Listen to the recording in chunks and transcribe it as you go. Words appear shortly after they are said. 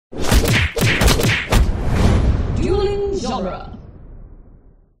genre.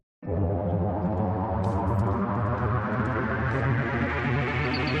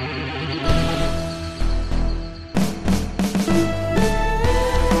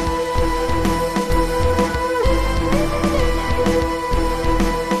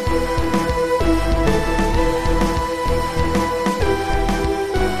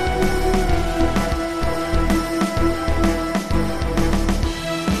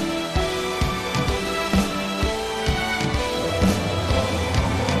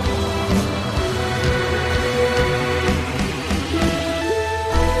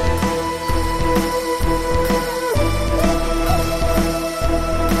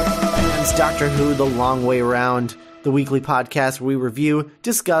 Doctor Who, The Long Way Round, the weekly podcast where we review,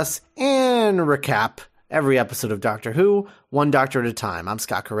 discuss, and recap every episode of Doctor Who, one doctor at a time. I'm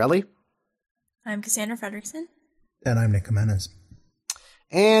Scott Corelli. I'm Cassandra Fredrickson. And I'm Nick Jimenez.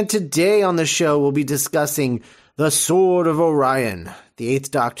 And today on the show, we'll be discussing The Sword of Orion, the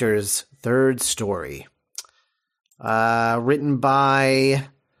Eighth Doctor's third story. Written by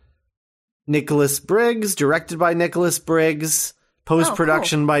Nicholas Briggs, directed by Nicholas Briggs,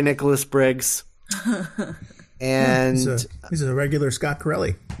 post-production by Nicholas Briggs. And he's a regular Scott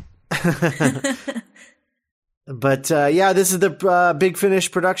Corelli. But this is the Big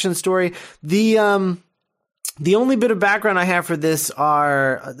Finish production story. The only bit of background I have for this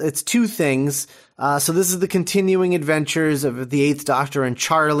it's two things. So this is the continuing adventures of the Eighth Doctor and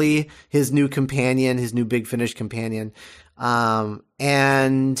Charlie, his new companion, his new Big Finish companion.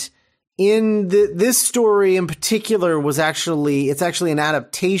 And in this story in particular it's actually an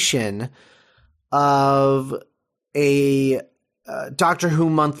adaptation of a Doctor Who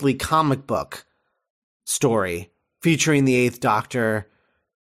monthly comic book story featuring the Eighth Doctor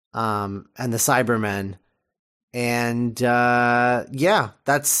and the Cybermen. And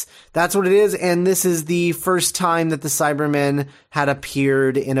that's what it is. And this is the first time that the Cybermen had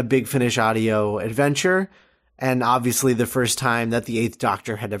appeared in a Big Finish audio adventure. And obviously the first time that the Eighth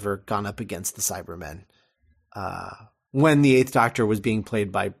Doctor had ever gone up against the Cybermen, when the Eighth Doctor was being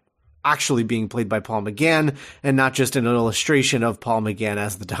played by Paul McGann, and not just an illustration of Paul McGann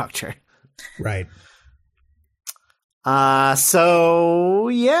as the Doctor. Right. So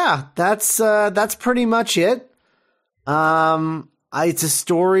yeah, that's pretty much it. It's a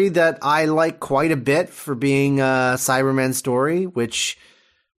story that I like quite a bit for being a Cybermen story, which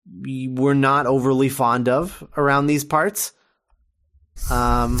we're not overly fond of around these parts.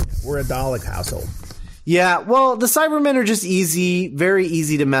 We're a Dalek household. Yeah, well, the Cybermen are just very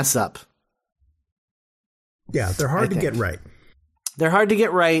easy to mess up. Yeah, they're hard to get right. They're hard to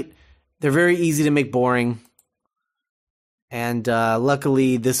get right. They're very easy to make boring. And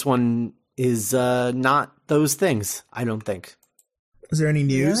luckily, this one is not those things, I don't think. Is there any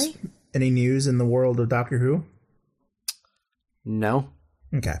news? Really? Any news in the world of Doctor Who? No.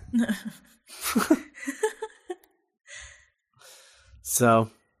 Okay. So,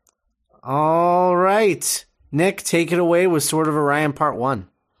 all right. Nick, take it away with Sword of Orion Part 1.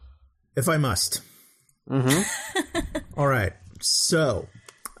 If I must. Mm-hmm. All right. So,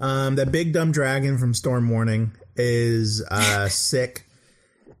 that big dumb dragon from Storm Warning is sick.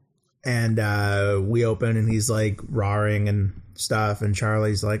 And we open and he's like roaring and stuff. And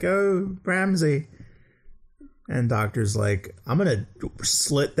Charlie's like, "Oh, Ramsey." And Doctor's like, "I'm going to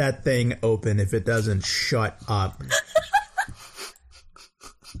slit that thing open if it doesn't shut up."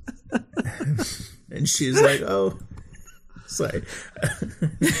 And she's like, "Oh." It's like,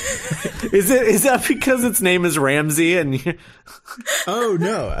 Is that because its name is Ramsey? And oh,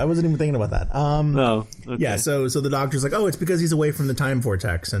 no. I wasn't even thinking about that. No. Okay. Yeah, so the Doctor's like, "Oh, it's because he's away from the time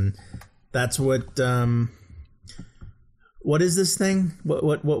vortex." And that's what is this thing?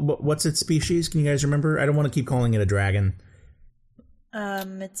 What's its species? Can you guys remember? I don't want to keep calling it a dragon.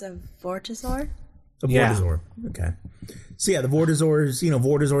 It's a Vortisaur. A Vortisaur. Yeah. Okay. So yeah, the Vortisaur's,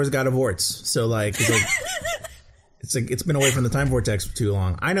 Vortisaur's got a vorts. So like it's been away from the time vortex for too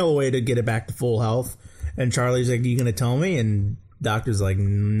long. I know a way to get it back to full health. And Charlie's like, "You gonna tell me?" And Doctor's like,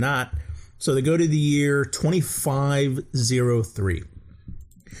 "Not." So they go to the year 2503.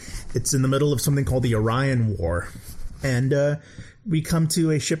 It's in the middle of something called the Orion War. And we come to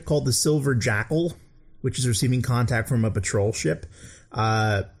a ship called the Silver Jackal, which is receiving contact from a patrol ship.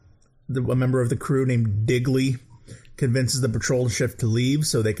 A member of the crew named Digley convinces the patrol ship to leave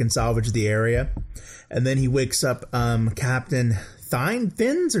so they can salvage the area. And then he wakes up Captain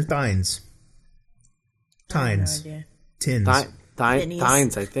Thines or Thines? Tynes. No idea. Tins.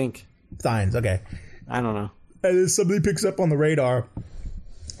 Thines, I think. Thines, okay. I don't know. And then somebody picks up on the radar,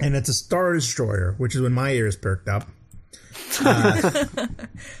 and it's a Star Destroyer, which is when my ears perked up.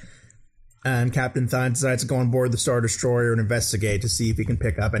 And Captain Thine decides to go on board the Star Destroyer and investigate to see if he can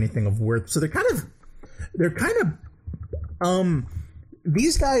pick up anything of worth. So they're kind of,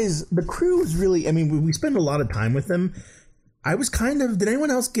 these guys, the crew is really, I mean, we spend a lot of time with them. Did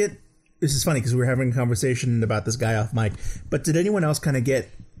anyone else get, this is funny because we were having a conversation about this guy off mic, but did anyone else kind of get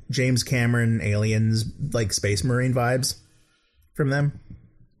James Cameron Aliens, like Space Marine vibes from them?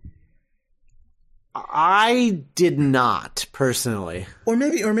 I did not personally. Or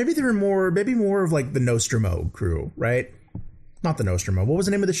maybe they were more of like the Nostromo crew, right? Not the Nostromo. What was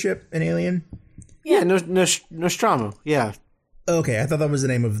the name of the ship in Alien? Yeah, Nostromo. Yeah. Okay, I thought that was the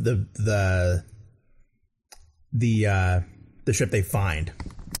name of the ship they find.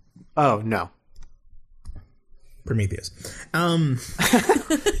 Oh no, Prometheus.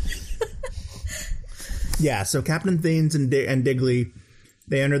 Yeah. So Captain Thanes and Digley,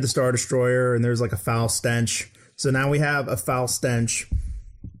 they enter the Star Destroyer, and there's like a foul stench. So now we have a foul stench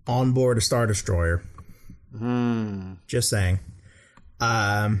on board a Star Destroyer. Just saying.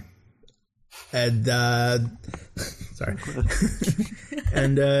 And sorry.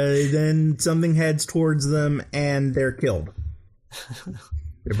 And then something heads towards them, and they're killed.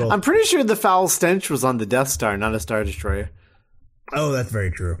 They're both. I'm pretty sure the foul stench was on the Death Star, not a Star Destroyer. Oh, that's very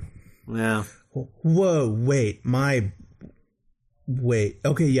true. Yeah. Whoa, wait.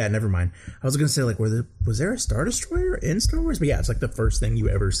 Okay, yeah, never mind. I was going to say, like, was there a Star Destroyer in Star Wars? But yeah, it's like the first thing you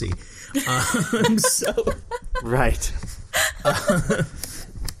ever see. Right.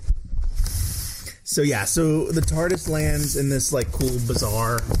 So the TARDIS lands in this, like, cool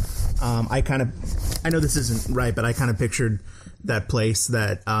bazaar. I know this isn't right, but I kind of pictured that place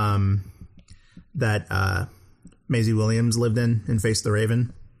that Maisie Williams lived in Face the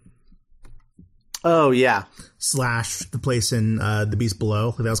Raven. Oh, yeah. / the place in The Beast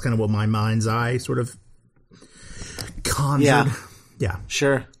Below. That was kind of what my mind's eye sort of conjured. Yeah.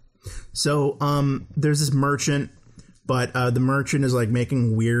 Sure. So, there's this merchant, but the merchant is, like,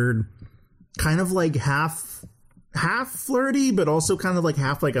 making weird, kind of, like, half flirty, but also kind of, like,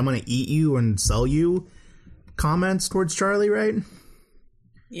 half, like, I'm gonna eat you and sell you comments towards Charlie, right?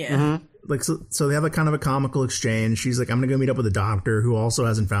 Yeah. Mm-hmm. Like, so they have, like, kind of a comical exchange. She's like, I'm gonna go meet up with a doctor who also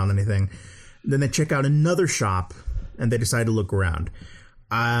hasn't found anything. Then they check out another shop, and they decide to look around.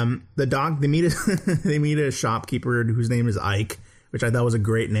 They meet a shopkeeper whose name is Ike, which I thought was a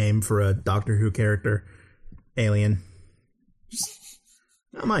great name for a Doctor Who character, alien.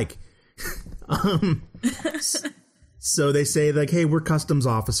 I'm Ike. So they say, like, hey, we're customs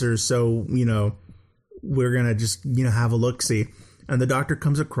officers, so, you know, we're gonna just, you know, have a look-see. And the doctor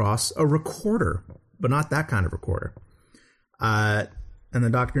comes across a recorder, but not that kind of recorder. And the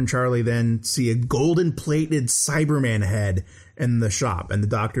Doctor and Charlie then see a golden-plated Cyberman head in the shop, and the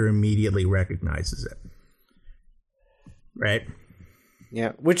Doctor immediately recognizes it. Right?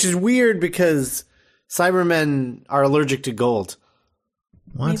 Yeah, which is weird because Cybermen are allergic to gold.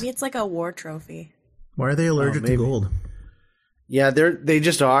 What? Maybe it's like a war trophy. Why are they allergic to gold? Yeah, they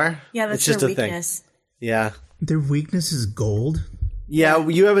just are. Yeah, that's just their a weakness. Thing. Yeah. Their weakness is gold? Yeah,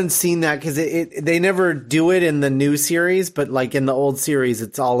 you haven't seen that because they never do it in the new series, but like in the old series,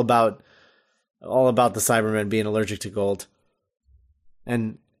 it's all about the Cybermen being allergic to gold.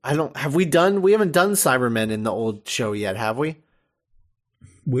 And we haven't done Cybermen in the old show yet, have we?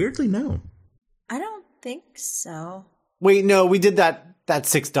 Weirdly, no. I don't think so. Wait, no, we did that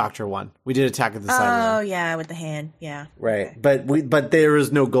Sixth Doctor one. We did Attack of the Cybermen. Oh yeah, with the hand, yeah. Right, okay. but there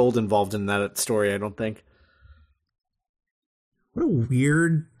is no gold involved in that story, I don't think. What a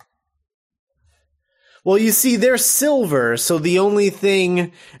weird... Well, you see, they're silver, so the only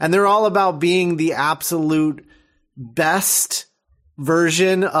thing... And they're all about being the absolute best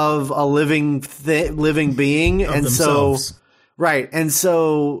version of a living being. Of and themselves. So... Right, and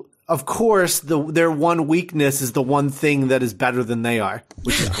so, of course, their one weakness is the one thing that is better than they are,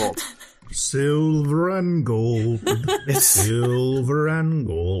 which is gold. Silver and gold. Silver and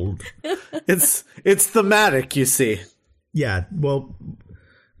gold. It's thematic, you see. Yeah, well,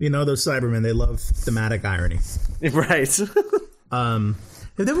 you know, those Cybermen, they love thematic irony. Right.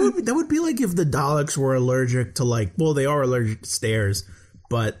 That would be like if the Daleks were allergic to, like, well, they are allergic to stairs,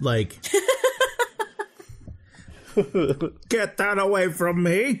 but, like... Get that away from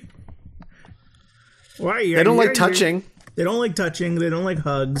me! Why? They don't like touching. They don't like touching. They don't like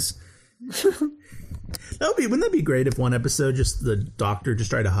hugs. Wouldn't that be great if one episode just the Doctor just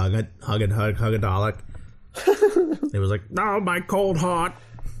tried to hug a Dalek? It was like, no, my cold heart.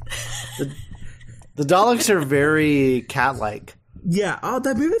 The Daleks are very cat-like. Yeah,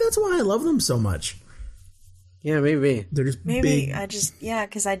 maybe that's why I love them so much. Yeah, maybe. They're just Maybe big.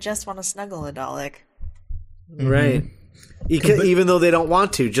 because I just want to snuggle a Dalek. Right. Even though they don't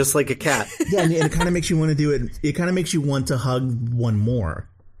want to, just like a cat. Yeah, and it kind of makes you want to do it. It kind of makes you want to hug one more.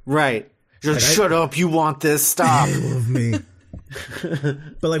 Right. Just shut up. You want this. Stop. Love me.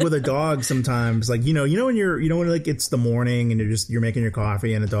 But like with a dog, sometimes like when when like it's the morning and you're making your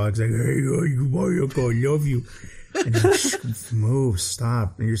coffee and the dog's like, hey, I love you, and you're like, move,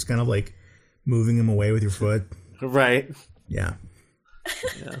 stop, and you're just kind of like moving him away with your foot. Right. Yeah.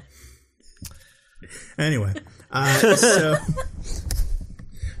 Yeah. Anyway,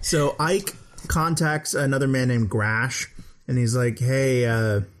 so Ike contacts another man named Grash, and he's like, hey,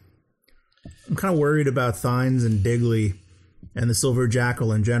 I'm kind of worried about Thines and Digley and the Silver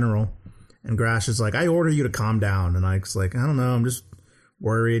Jackal in general. And Grash is like, I order you to calm down. And Ike's like, I don't know, I'm just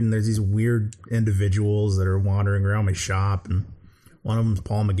worried. And there's these weird individuals that are wandering around my shop. And one of them's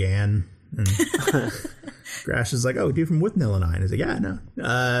Paul McGann. And Grash is like, oh, dude from Withnell and I. And he's like, yeah, no.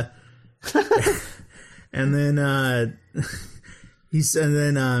 And then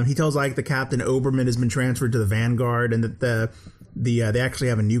he tells Ike the Captain Oberman has been transferred to the Vanguard, and that they actually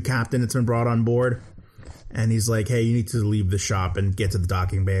have a new captain that's been brought on board. And he's like, hey, you need to leave the shop and get to the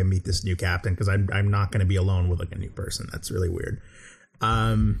docking bay and meet this new captain, because I'm not going to be alone with like a new person. That's really weird.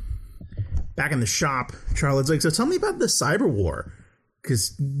 Back in the shop, Charlotte's like, so tell me about the cyber war,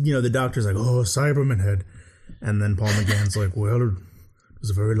 because the doctor's like, oh, Cyberman head. And then Paul McGann's like, well, it was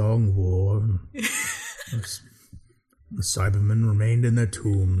a very long war. The Cybermen remained in their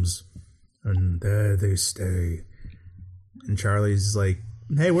tombs, and there they stay. And Charlie's like,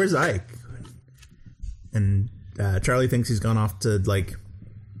 hey, where's Ike? And Charlie thinks he's gone off to like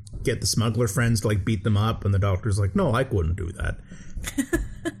get the smuggler friends to like beat them up, and the doctor's like, no, Ike wouldn't do that.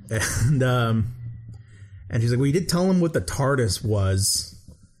 And she's like, well, you did tell him what the TARDIS was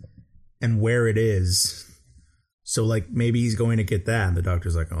and where it is, so like maybe he's going to get that. And the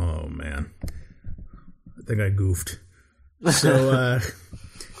doctor's like, oh man, I think I goofed. So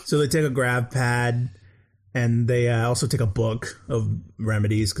so they take a grav pad. And they also take a book of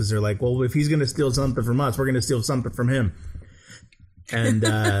remedies, because they're like, well, if he's going to steal something from us, we're going to steal something from him. And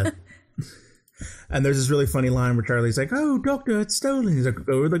and there's this really funny line where Charlie's like, oh, doctor, it's stolen. He's like,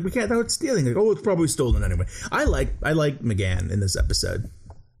 oh, we can't know it's stealing. Like, oh, it's probably stolen anyway. I like McGann in this episode.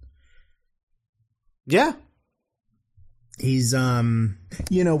 Yeah. He's,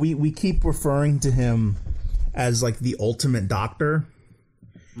 we keep referring to him as like the ultimate doctor.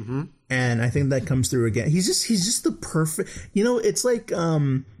 Mm-hmm. And I think that comes through again. He's just the perfect, it's like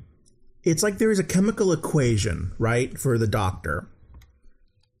there is a chemical equation, right, for the doctor,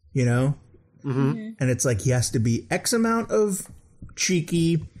 Mm-hmm. And it's like he has to be X amount of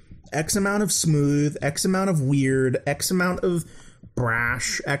cheeky, X amount of smooth, X amount of weird, X amount of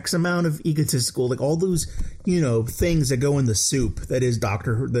brash, X amount of egotistical, like all those, things that go in the soup that is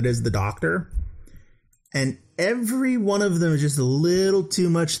the doctor. And every one of them is just a little too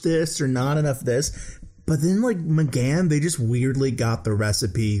much this or not enough this. But then, like, McGann, they just weirdly got the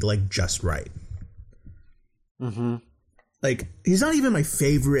recipe, like, just right. Mm-hmm. Like, he's not even my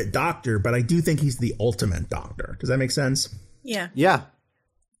favorite doctor, but I do think he's the ultimate doctor. Does that make sense? Yeah. Yeah.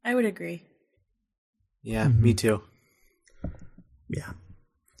 I would agree. Yeah, me too. Yeah.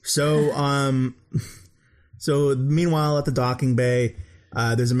 So, so meanwhile, at the docking bay,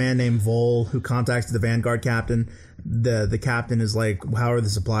 there's a man named Vol who contacts the Vanguard captain. The captain is like, how are the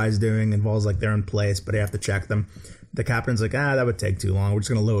supplies doing? And Vol's like, they're in place, but I have to check them. The captain's like, that would take too long. We're just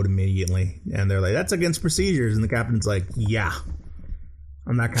going to load immediately. And they're like, that's against procedures. And the captain's like, yeah,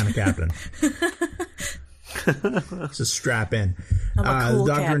 I'm that kind of captain. So strap in. I'm a cool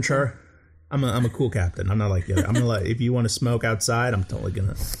the doctor captain. in charge. I'm a cool captain. I'm not like the other. I'm going to let, if you want to smoke outside, I'm totally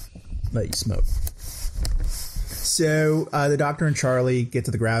going to let you smoke. So the doctor and Charlie get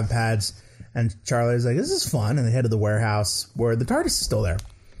to the grav pads, and Charlie's like, this is fun. And they head to the warehouse where the TARDIS is still there.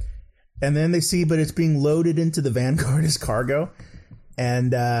 And then they see, but it's being loaded into the Vanguard as cargo.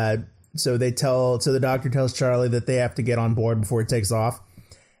 And so the doctor tells Charlie that they have to get on board before it takes off.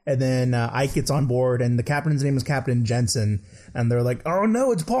 And then Ike gets on board, and the captain's name is Captain Jensen. And they're like, oh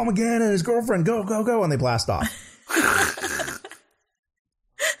no, it's Paul McGann and his girlfriend. Go, go, go. And they blast off.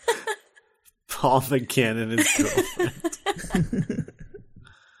 Paul McGann and his girlfriend.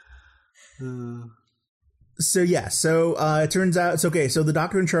 So it turns out it's okay. So the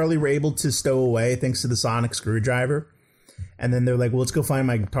doctor and Charlie were able to stow away thanks to the sonic screwdriver. And then they're like, well, let's go find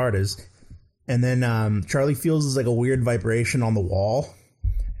my TARDIS. And then Charlie feels like a weird vibration on the wall.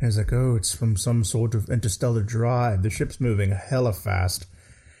 And he's like, oh, it's from some sort of interstellar drive. The ship's moving hella fast.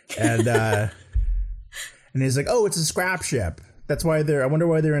 And and he's like, oh, it's a scrap ship. That's why I wonder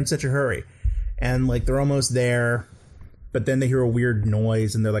why they're in such a hurry. And like they're almost there, but then they hear a weird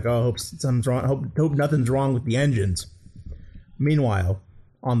noise, and they're like, "Oh, hope something's wrong. Hope nothing's wrong with the engines." Meanwhile,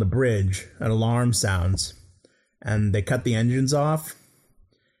 on the bridge, an alarm sounds, and they cut the engines off.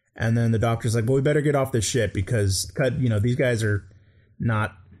 And then the doctor's like, well, we better get off this ship because, these guys are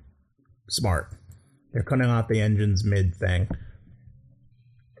not smart. They're cutting off the engines mid-thing.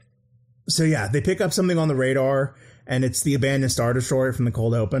 So, yeah, they pick up something on the radar, and it's the abandoned Star Destroyer from the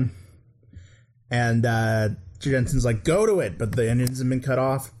cold open. And Jensen's like, go to it, but the engines have been cut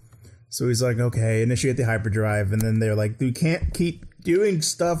off. So he's like, okay, initiate the hyperdrive. And then they're like, we can't keep doing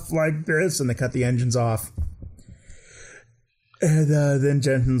stuff like this. And they cut the engines off. And then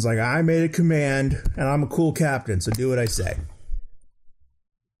Jensen's like, I made a command, and I'm a cool captain, so do what I say.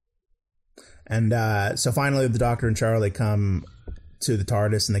 And so finally the Doctor and Charlie come to the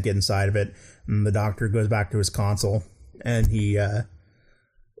TARDIS, and they get inside of it. And the Doctor goes back to his console, and he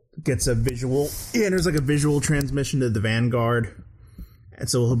gets a visual. He enters like a visual transmission to the Vanguard, and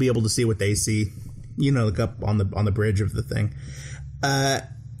so he'll be able to see what they see. Like up on the bridge of the thing. And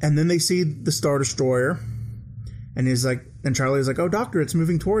then they see the Star Destroyer, and he's like, and Charlie's like, oh, Doctor, it's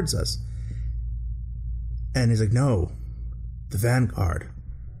moving towards us. And he's like, no, the Vanguard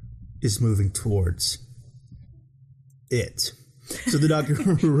is moving towards it. So the Doctor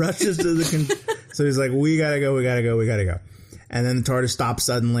rushes to the... So he's like, we gotta go. And then the TARDIS stops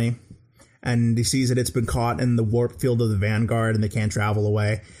suddenly, and he sees that it's been caught in the warp field of the Vanguard, and they can't travel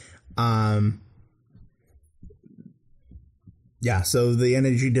away. Yeah, so the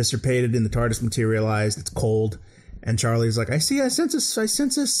energy dissipated, and the TARDIS materialized. It's cold. And Charlie's like, I sense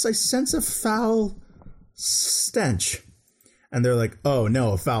a foul stench. And they're like, oh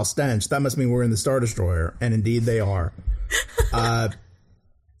no, a foul stench. That must mean we're in the Star Destroyer. And indeed they are.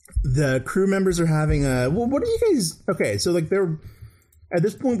 The crew members are having what are you guys? Okay, so like they're at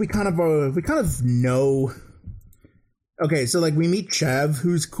this point we kind of know. Okay, so like we meet Chev,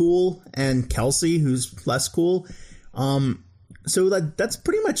 who's cool, and Kelsey, who's less cool. So like that's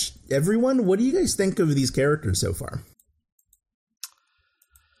pretty much everyone. What do you guys think of these characters so far?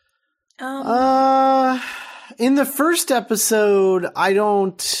 In the first episode, I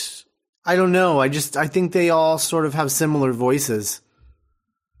don't know. I think they all sort of have similar voices.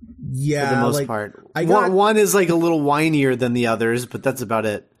 Yeah, for the most part. One is like a little whinier than the others, but that's about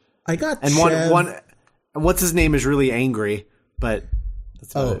it. One what's his name is really angry, but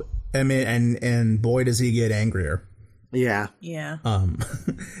that's about it. I mean, and boy does he get angrier. Yeah. Yeah.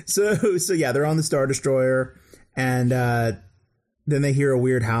 So yeah, they're on the Star Destroyer, and then they hear a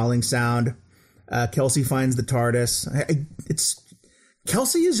weird howling sound. Kelsey finds the TARDIS.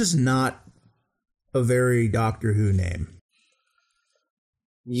 Kelsey is just not a very Doctor Who name.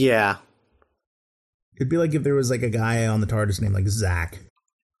 Yeah. It'd be like if there was like a guy on the TARDIS named like Zach.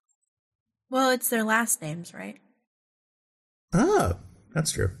 Well, it's their last names, right? Oh,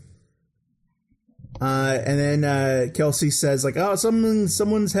 that's true. And then Kelsey says like, oh,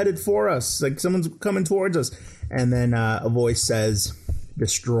 someone's headed for us. Like someone's coming towards us. And then a voice says,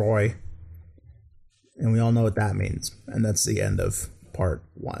 destroy. And we all know what that means. And that's the end of part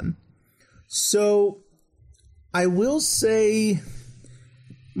 1. So I will say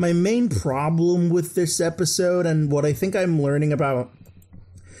my main problem with this episode, and what I think I'm learning about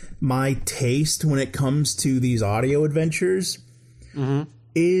my taste when it comes to these audio adventures,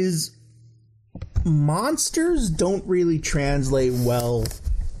 is monsters don't really translate well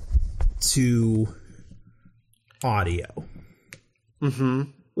to audio.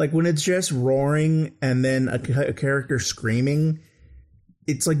 Like when it's just roaring and then a character screaming,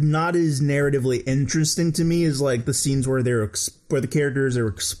 it's like not as narratively interesting to me as like the scenes where where the characters are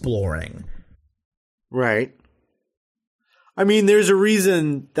exploring. Right. I mean, there's a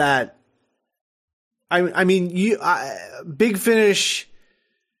reason that Big Finish,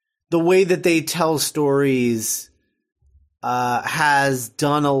 the way that they tell stories, has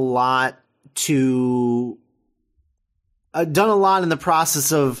done a lot in the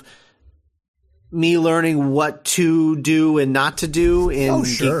process of me learning what to do and not to do in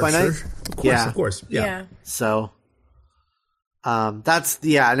Geek by Night. Of course. Yeah. So, that's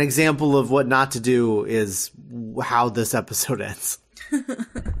an example of what not to do is how this episode ends.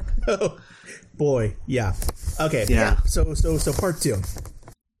 Oh boy. Yeah. Okay. Yeah. So part 2.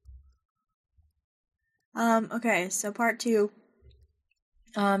 Okay. So part 2,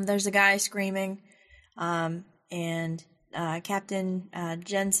 there's a guy screaming, and Captain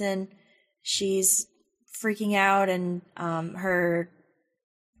Jensen, she's freaking out, and her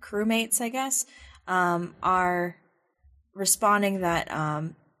crewmates, I guess, are responding that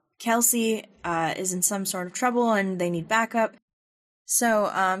Kelsey is in some sort of trouble and they need backup.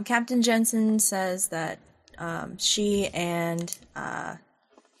 So Captain Jensen says that she and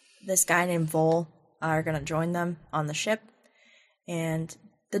this guy named Vol are going to join them on the ship. And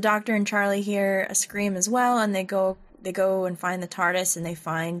the Doctor and Charlie hear a scream as well, and they go and find the TARDIS, and they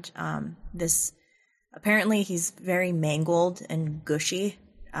find this. Apparently, he's very mangled and gushy,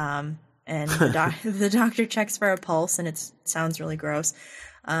 and the Doctor checks for a pulse, and it sounds really gross.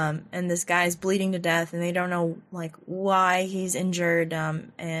 And this guy's bleeding to death, and they don't know like why he's injured,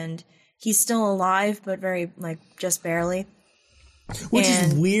 and he's still alive, but very like just barely. Which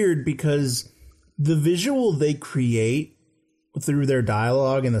is weird because the visual they create through their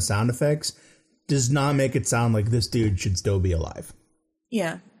dialogue and the sound effects does not make it sound like this dude should still be alive.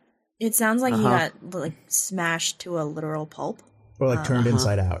 Yeah. It sounds like he got like smashed to a literal pulp. Or like turned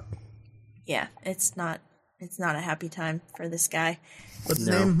inside out. Yeah, it's not a happy time for this guy. What's his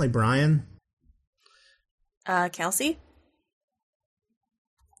name? Like Brian? Kelsey?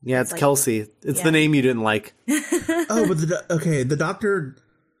 Yeah, it's like, Kelsey. It's the name you didn't like. Oh, but the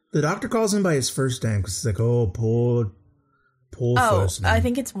doctor calls him by his first name because it's like, oh, poor first name. I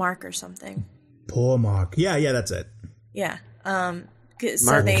think it's Mark or something. Poor Mark. Yeah, that's it. Yeah. Mark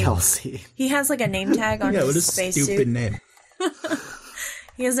Kelsey. He has like a name tag on his spacesuit. Stupid name.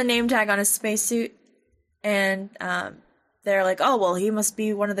 He has a name tag on his spacesuit, and they're like, oh, well, he must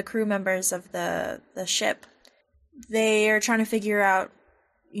be one of the crew members of the ship. They are trying to figure out,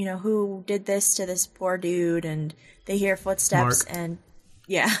 you know, who did this to this poor dude, and they hear footsteps, and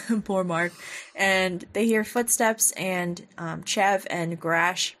poor Mark, and they hear footsteps, and Chev and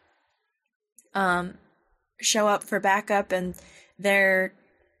Grash show up for backup, and they're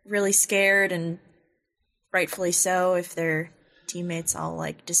really scared, and rightfully so if their teammates all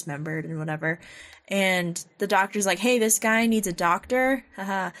like dismembered and whatever. And the Doctor's like, hey, this guy needs a doctor.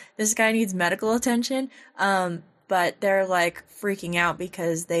 This guy needs medical attention. But they're like freaking out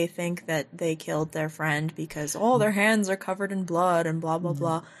because they think that they killed their friend because their hands are covered in blood and blah, blah,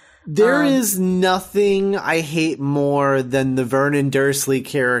 blah. There is nothing I hate more than the Vernon Dursley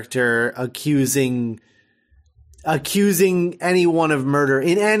character accusing anyone of murder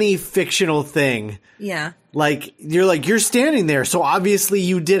in any fictional thing. Yeah. Like, you're standing there, so obviously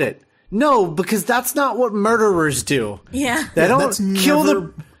you did it. No, because that's not what murderers do. Yeah. They don't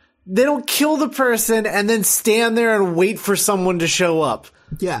kill the person and then stand there and wait for someone to show up.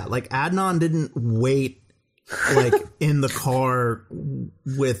 Yeah, like Adnan didn't wait like in the car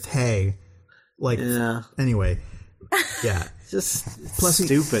with Hay. Like anyway. Yeah. Just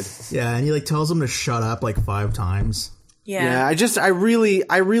stupid. And he like tells him to shut up like 5 times. Yeah. I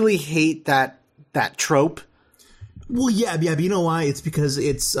really hate that trope. Well, yeah, but you know why? It's because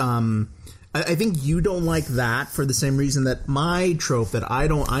it's I think you don't like that for the same reason that my trope that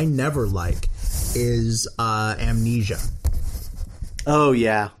I never like is amnesia. Oh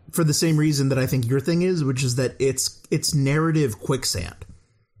yeah. For the same reason that I think your thing is, which is that it's narrative quicksand.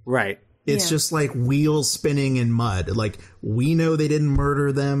 Right. It's just like wheels spinning in mud. Like, we know they didn't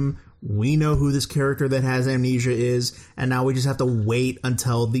murder them. We know who this character that has amnesia is. And now we just have to wait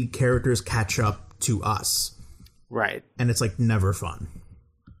until the characters catch up to us. Right. And it's like never fun.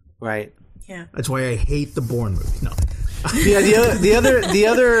 Right. Yeah. That's why I hate the Bourne movie. No. Yeah.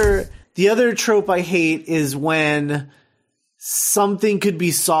 The other trope I hate is when something could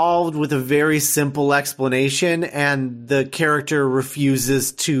be solved with a very simple explanation and the character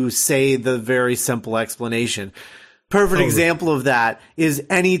refuses to say the very simple explanation. Perfect example of that is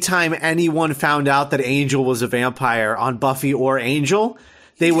anytime anyone found out that Angel was a vampire on Buffy or Angel,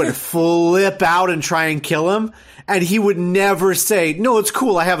 they would flip out and try and kill him, and he would never say, no, it's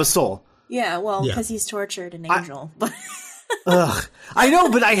cool, I have a soul. Yeah, well, because he's tortured an Angel. Ugh. I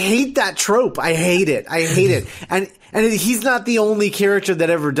know, but I hate that trope. I hate it. And he's not the only character that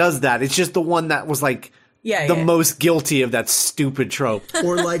ever does that. It's just the one that was like the most guilty of that stupid trope.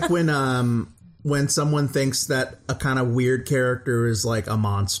 Or like when someone thinks that a kind of weird character is like a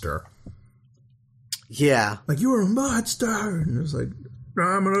monster. Yeah. Like, you're a monster. And it's like,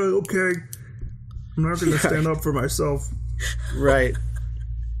 I'm not going to stand up for myself. Right.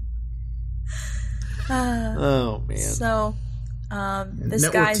 Oh man. So, this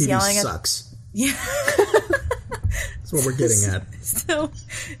Network guy's TV yelling sucks. Yeah. That's what we're getting at. So,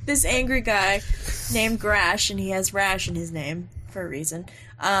 this angry guy named Grash, and he has Rash in his name for a reason.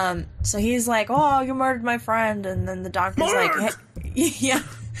 So he's like, "Oh, you murdered my friend," and then the Doctor's like, hey, "Yeah."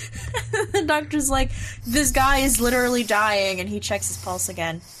 The Doctor's like, "This guy is literally dying," and he checks his pulse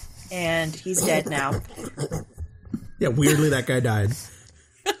again, and he's dead now. Yeah, weirdly, that guy died.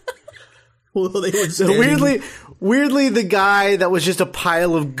 Well, they were so weirdly, the guy that was just a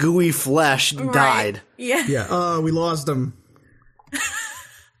pile of gooey flesh died. Yeah. Yeah. Oh, we lost him.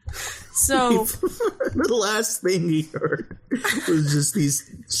 So the last thing he heard was just these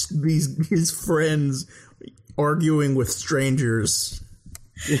his friends arguing with strangers.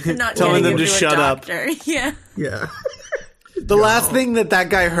 Not Telling them getting him to shut a up. doctor. Yeah. Yeah. The last thing that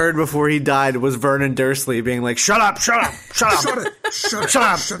guy heard before he died was Vernon Dursley being like, "Shut up, shut up, shut up, Shut it! Shut Shut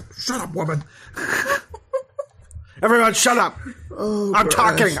up. Shut up, woman! everyone, shut up! Oh, I'm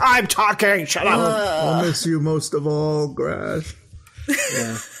Grash. talking, shut up!" I'll miss you most of all, Grash.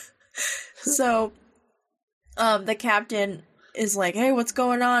 Yeah. So, the captain is like, "Hey, what's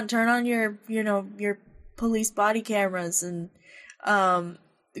going on? Turn on your police body cameras." And,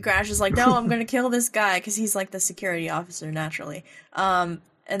 Grash is like, "No, I'm gonna kill this guy," because he's like the security officer, naturally. And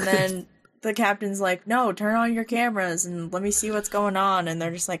then the captain's like, "No, turn on your cameras and let me see what's going on." And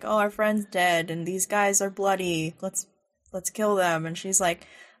they're just like, "Oh, our friend's dead and these guys are bloody. Let's kill them." And she's like,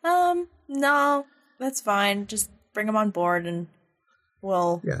 "No, that's fine. Just bring them on board and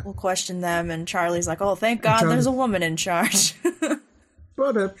we'll question them." And Charlie's like, "Oh, thank God there's a woman in charge."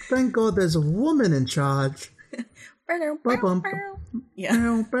 But thank God there's a woman in charge.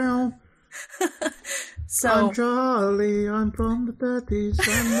 Yeah. So I'm Charlie, I'm from the 30s,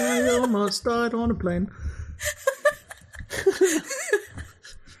 and I almost died on a plane.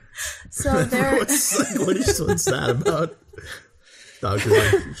 So there. What is so sad about?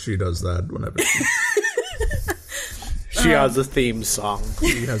 She does that whenever She has a theme song.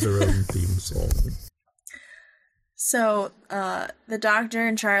 she has her own theme song. So the doctor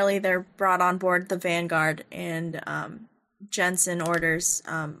and Charlie, they're brought on board the Vanguard, and Jensen orders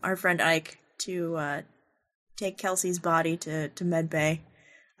our friend Ike to take Kelsey's body to medbay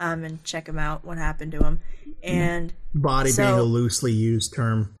and check him out, what happened to him. And Body being a loosely used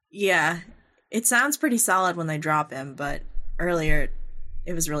term. Yeah, it sounds pretty solid when they drop him, but earlier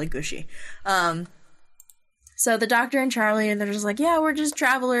it was really gushy. So the doctor and Charlie, they're just like, "Yeah, we're just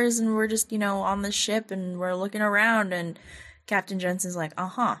travelers and we're just, on this ship and we're looking around." And Captain Jensen's like,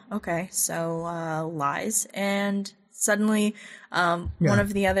 "Okay." So lies. And suddenly one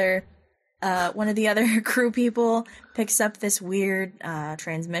of the other crew people picks up this weird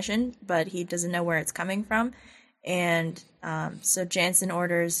transmission, but he doesn't know where it's coming from. And so Jansen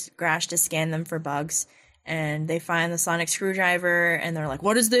orders Grash to scan them for bugs. And they find the sonic screwdriver, and they're like,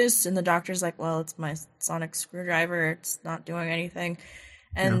 "What is this?" And the doctor's like, "Well, it's my sonic screwdriver. It's not doing anything."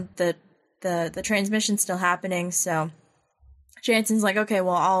 And the transmission's still happening, so Jansen's like, "Okay,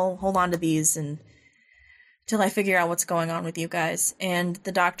 well, I'll hold on to these till I figure out what's going on with you guys." And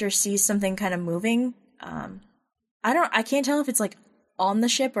the doctor sees something kind of moving. I can't tell if it's like on the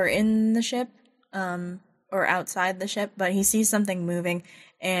ship or in the ship, or outside the ship, but he sees something moving.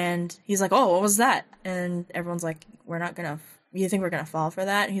 And he's like, "Oh, what was that?" And everyone's like, "You think we're gonna fall for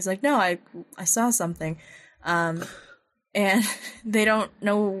that?" And he's like, "No, I saw something." And they don't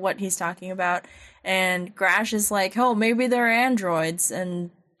know what he's talking about. And Grash is like, "Oh, maybe they're androids." And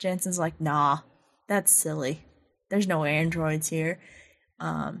Jensen's like, "Nah, that's silly. There's no androids here."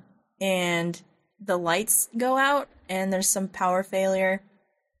 And the lights go out, and there's some power failure.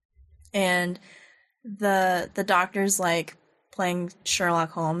 And the doctor's like playing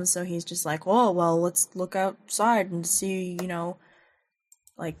Sherlock Holmes, so he's just like, "Oh, well, let's look outside and see,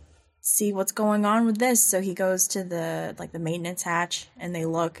 see what's going on with this." So he goes to the maintenance hatch, and they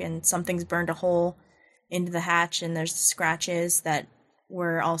look, and something's burned a hole into the hatch, and there's scratches that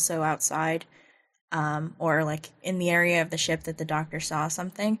were also outside, or like in the area of the ship that the doctor saw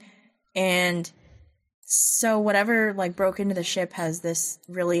something. And so whatever broke into the ship has this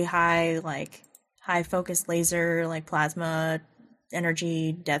really high focus laser, plasma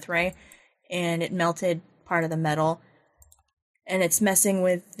energy death ray, and it melted part of the metal, and it's messing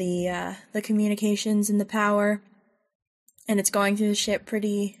with the communications and the power, and it's going through the ship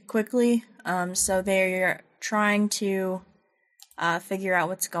pretty quickly. So they're trying to figure out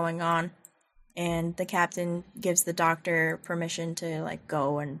what's going on, and the captain gives the doctor permission to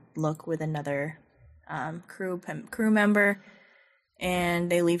go and look with another crew member. And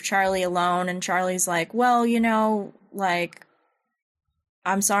they leave Charlie alone, and Charlie's like, "Well,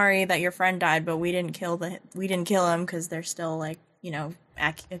 I'm sorry that your friend died, but we didn't kill him," because they're still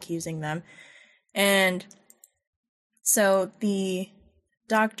accusing them. And so the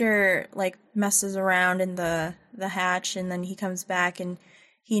doctor messes around in the hatch, and then he comes back and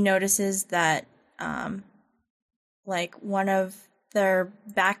he notices that one of their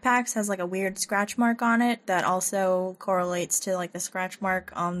backpacks has a weird scratch mark on it that also correlates to the scratch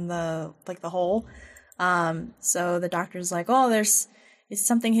mark on the the hole. So the doctor's like, "Oh, it's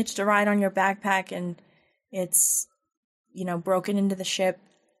something hitched a ride on your backpack, and it's broken into the ship."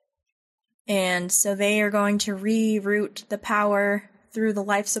 And so they are going to reroute the power through the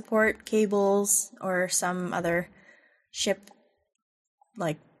life support cables or some other ship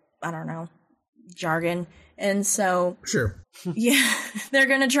I don't know, jargon. And so, Sure. yeah, they're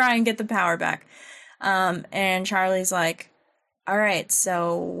going to try and get the power back. And Charlie's like, all right,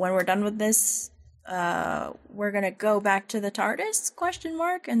 so when we're done with this, we're going to go back to the TARDIS, ?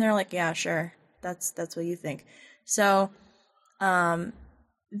 And they're like, yeah, sure. That's what you think. So,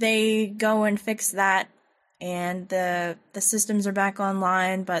 they go and fix that, and the systems are back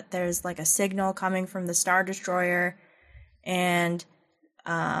online, but there's like a signal coming from the Star Destroyer, and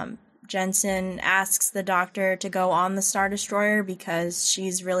Jensen asks the Doctor to go on the Star Destroyer because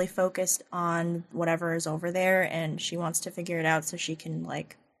she's really focused on whatever is over there, and she wants to figure it out so she can,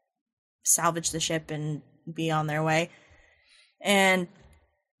 like, salvage the ship and be on their way. And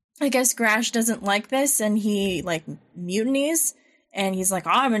I guess Grash doesn't like this, and he, like, mutinies, and he's like,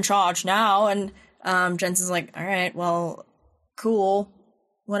 I'm in charge now, and Jensen's like, all right, well, cool,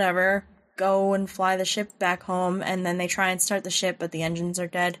 whatever, go and fly the ship back home. And then they try and start the ship, but the engines are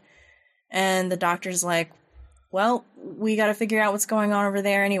dead. And the Doctor's like, well, we got to figure out what's going on over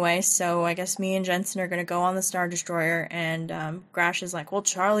there anyway, so I guess me and Jensen are going to go on the Star Destroyer. And Grash is like, well,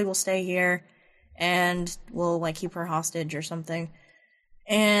 Charlie will stay here, and we'll, like, keep her hostage or something.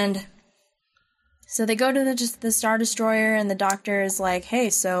 And so they go to the Star Destroyer, and the Doctor is like, hey,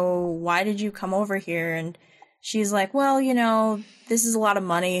 so why did you come over here? And she's like, well, you know, this is a lot of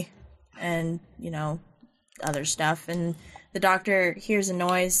money and, you know, other stuff. And the Doctor hears a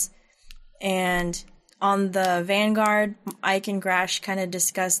noise, and on the Vanguard, Ike and Grash kind of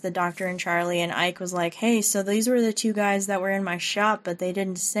discussed the Doctor and Charlie, and Ike was like, hey, so these were the two guys that were in my shop, but they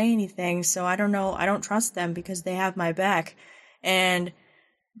didn't say anything, so I don't know, I don't trust them because they have my back. And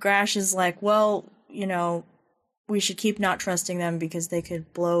Grash is like, well, you know, we should keep not trusting them because they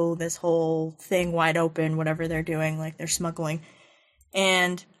could blow this whole thing wide open, whatever they're doing, like they're smuggling.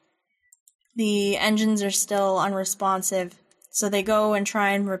 And the engines are still unresponsive, so they go and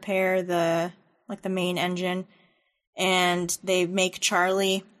try and repair the main engine, and they make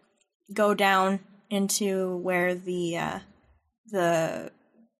Charlie go down into where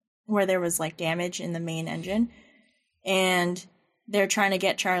where there was, like, damage in the main engine, and they're trying to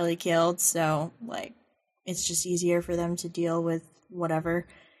get Charlie killed, so, like, it's just easier for them to deal with whatever.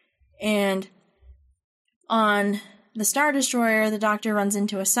 And on the Star Destroyer, the Doctor runs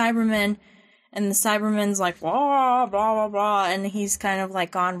into a Cyberman, and the Cyberman's like, blah, blah, blah, blah, and he's kind of,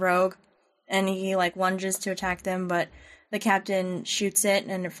 like, gone rogue, and he, like, lunges to attack them, but the captain shoots it,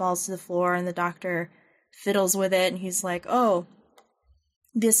 and it falls to the floor, and the Doctor fiddles with it, and he's like, oh,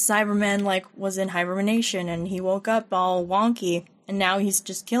 this Cyberman, like, was in hibernation, and he woke up all wonky, and now he's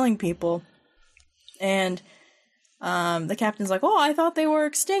just killing people. And the captain's like, oh, I thought they were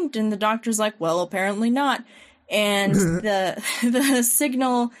extinct, and the Doctor's like, well, apparently not. And the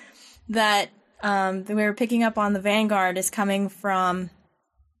signal that we were picking up on the Vanguard is coming from,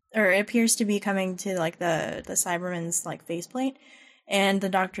 or it appears to be coming to, like, the Cyberman's, like, faceplate. And the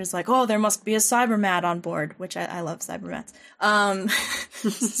Doctor's like, oh, there must be a Cybermat on board, which I love Cybermats.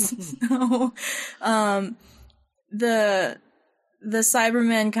 The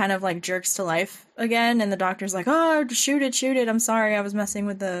Cyberman kind of, like, jerks to life again, and the Doctor's like, oh, shoot it, I'm sorry, I was messing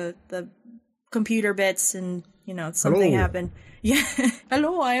with the computer bits, and, you know, something happened. Yeah,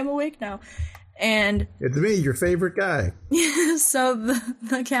 hello, I am awake now. And it's me, your favorite guy. So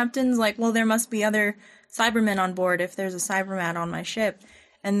the captain's like, well, there must be other Cybermen on board if there's a Cybermat on my ship.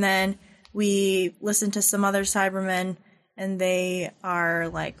 And then we listen to some other Cybermen, and they are,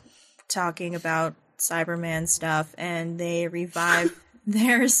 like, talking about Cyberman stuff, and they revive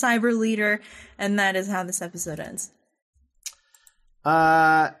their cyber leader, and that is how this episode ends.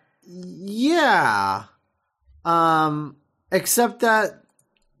 Yeah. Except that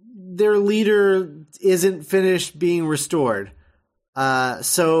their leader isn't finished being restored.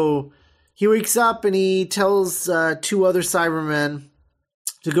 So he wakes up and he tells two other Cybermen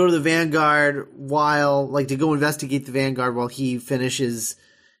to go to the Vanguard to go investigate the Vanguard while he finishes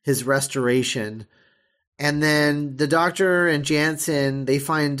his restoration. And then the Doctor and Jansen, they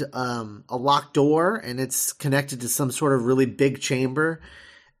find a locked door, and it's connected to some sort of really big chamber.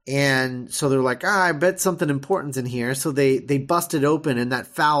 And so they're like, I bet something important's in here. So they bust it open, and that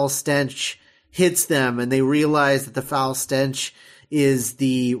foul stench hits them, and they realize that the foul stench is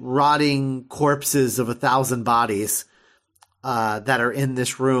the rotting corpses of 1,000 bodies that are in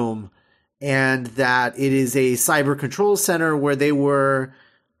this room, and that it is a cyber control center where they were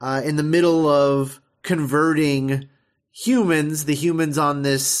in the middle of converting the humans on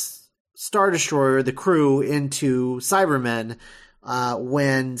this Star Destroyer, the crew, into Cybermen,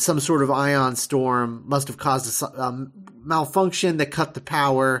 when some sort of ion storm must have caused a malfunction that cut the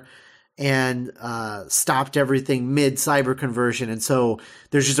power and stopped everything mid-cyber conversion. And so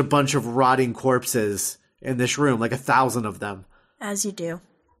there's just a bunch of rotting corpses in this room, like 1,000 of them. As you do.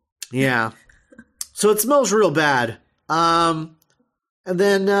 Yeah. So it smells real bad. And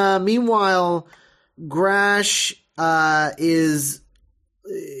then, meanwhile, Grash, so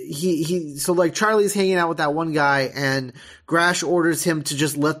like Charlie's hanging out with that one guy, and Grash orders him to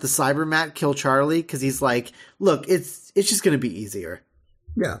just let the Cybermat kill Charlie. Cause he's like, look, it's just going to be easier.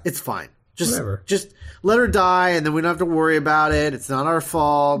 Yeah. It's fine. Whatever. Just let her die, and then we don't have to worry about it. It's not our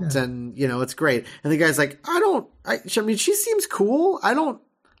fault, and it's great. And the guy's like, I mean, she seems cool. I don't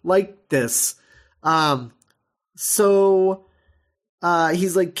like this. So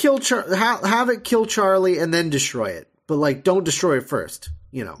he's like, have it kill Charlie, and then destroy it. But like, don't destroy it first,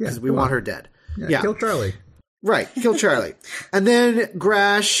 because we want her dead. Yeah, kill Charlie. Right, kill Charlie. And then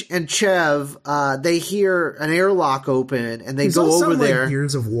Grash and Chev, they hear an airlock open, and they go over there. Like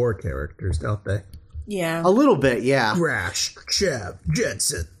Gears of War characters, don't they? Yeah. A little bit, yeah. Grash, Chev,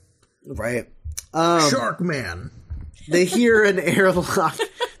 Jensen. Right. Sharkman. They hear an airlock.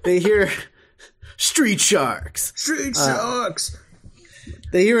 They hear Street Sharks. Street Sharks.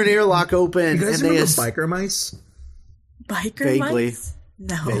 They hear an airlock open. You guys and remember Biker Mice? Biker Mice?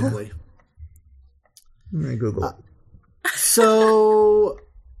 No. Vaguely. Google it. So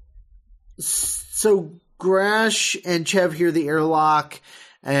Grash and Chev hear the airlock,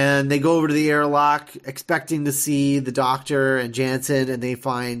 and they go over to the airlock expecting to see the Doctor and Jansen, and they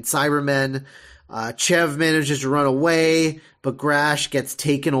find Cybermen. Chev manages to run away, but Grash gets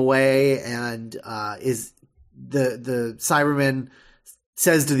taken away, and is the Cyberman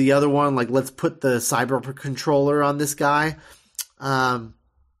says to the other one, like, let's put the cyber controller on this guy.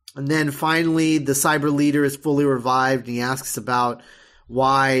 And then finally, the cyber leader is fully revived, and he asks about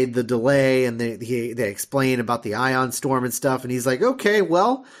why the delay, and they explain about the ion storm and stuff. And he's like, okay,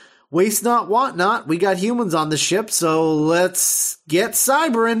 well, waste not, want not. We got humans on the ship, so let's get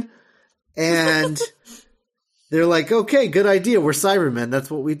cybering. And they're like, okay, good idea. We're Cybermen.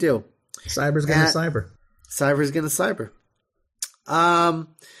 That's what we do. Cyber's gonna cyber. Cyber's gonna cyber.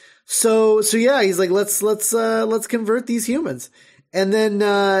 So yeah, he's like, let's convert these humans. And then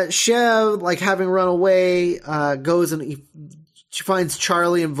Chev, like having run away, goes and she finds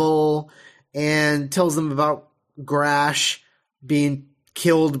Charlie and Vol and tells them about Grash being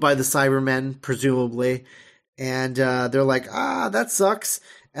killed by the Cybermen, presumably. And they're like, that sucks.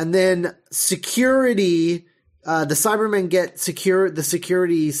 And then security, the Cybermen get the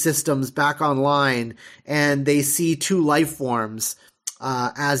security systems back online, and they see two life forms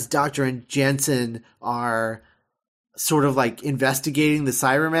as Doctor and Jensen are sort of like investigating the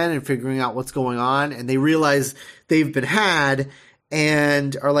Cybermen and figuring out what's going on, and they realize they've been had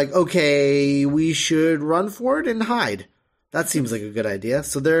and are like, okay, we should run for it and hide. That seems like a good idea.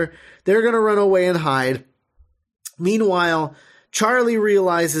 So they're going to run away and hide. Meanwhile, Charlie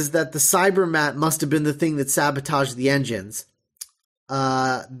realizes that the Cybermat must have been the thing that sabotaged the engines.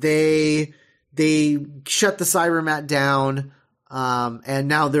 They shut the Cybermat down. And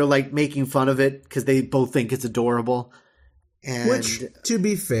now they're like making fun of it because they both think it's adorable. And, which, to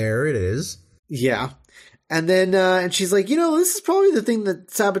be fair, it is. Yeah. And then, and she's like, this is probably the thing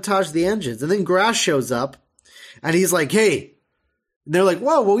that sabotaged the engines. And then Grash shows up and he's like, hey, and they're like,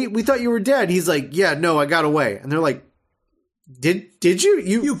 whoa, well, we thought you were dead. He's like, yeah, no, I got away. And they're like, did you?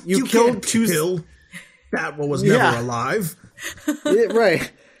 You killed two? Kill that one was never alive. Yeah,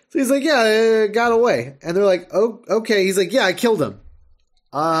 right. So he's like, yeah, I got away. And they're like, oh, okay. He's like, yeah, I killed him.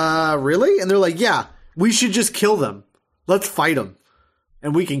 Really? And they're like, yeah, we should just kill them. Let's fight them.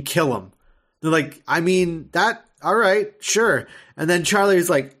 And we can kill them. They're like, I mean, all right, sure. And then Charlie's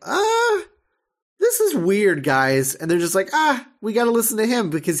like, this is weird, guys. And they're just like, we got to listen to him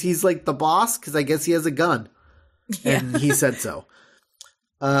because he's like the boss, because I guess he has a gun. Yeah. And he said so.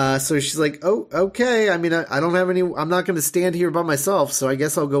 So she's like, oh, okay. I mean, I don't have any, I'm not going to stand here by myself, so I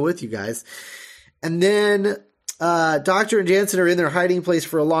guess I'll go with you guys. And then, Doctor and Jansen are in their hiding place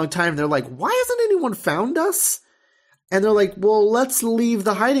for a long time. They're like, why hasn't anyone found us? And they're like, well, let's leave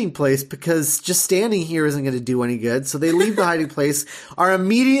the hiding place because just standing here isn't going to do any good. So they leave the hiding place, are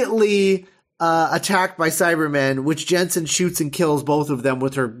immediately, attacked by Cybermen, which Jensen shoots and kills both of them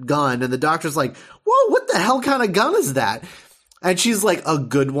with her gun. And the Doctor's like, whoa, what the hell kind of gun is that? And she's like, a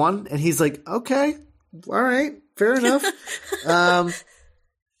good one. And he's like, okay, all right, fair enough.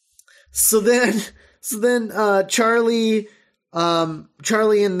 So then Charlie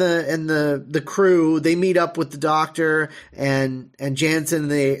and the crew, they meet up with the Doctor and Jansen,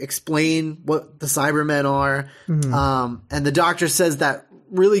 and they explain what the Cybermen are. Mm-hmm. And the Doctor says that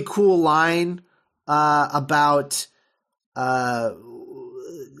really cool line, about,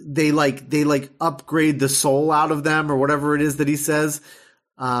 they upgrade the soul out of them or whatever it is that he says.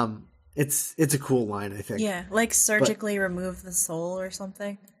 It's a cool line, I think. Yeah, like surgically remove the soul or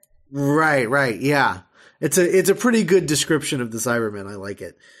something. Right, yeah. It's a pretty good description of the Cybermen. I like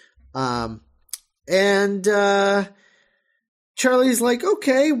it. And Charlie's like,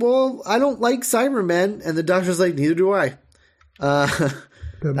 okay, well, I don't like Cybermen, and the Doctor's like, neither do I.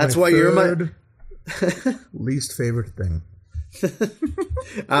 That's why you're my least favorite thing.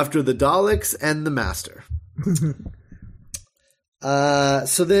 After the Daleks and the Master.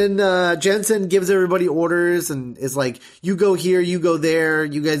 So then Jensen gives everybody orders and is like, you go here, you go there,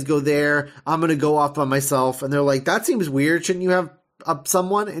 you guys go there. I'm going to go off by myself. And they're like, that seems weird. Shouldn't you have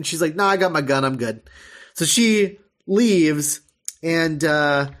someone? And she's like, no, I got my gun. I'm good. So she leaves and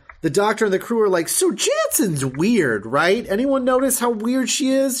the Doctor and the crew are like, so Jensen's weird, right? Anyone notice how weird she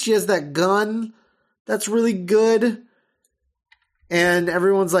is? She has that gun. That's really good. And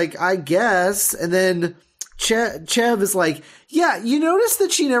everyone's like, I guess. And then Chev is like, yeah, you notice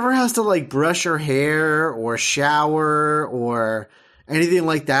that she never has to like brush her hair or shower or anything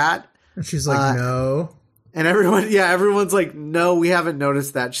like that? And she's like, no. And everyone's like, no, we haven't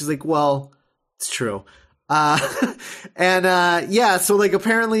noticed that. She's like, well, it's true. So like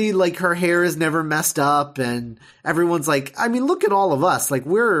apparently like her hair is never messed up and everyone's like, I mean, look at all of us. Like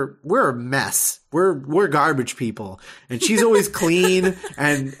we're a mess. We're garbage people. And she's always clean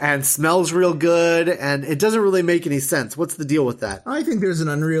and smells real good. And it doesn't really make any sense. What's the deal with that? I think there's an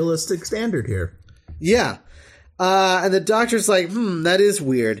unrealistic standard here. Yeah. And the Doctor's like, that is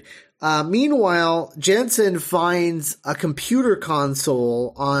weird. Meanwhile, Jensen finds a computer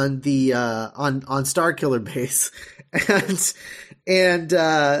console on the on Starkiller Base and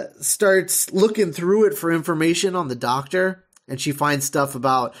starts looking through it for information on the Doctor. And she finds stuff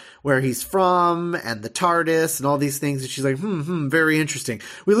about where he's from and the TARDIS and all these things. And she's like, very interesting.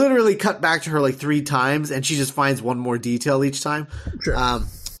 We literally cut back to her like 3 times and she just finds one more detail each time. Sure.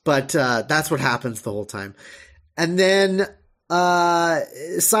 But that's what happens the whole time. And then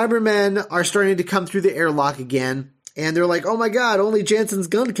Cybermen are starting to come through the airlock again. And they're like, oh my God, only Jansen's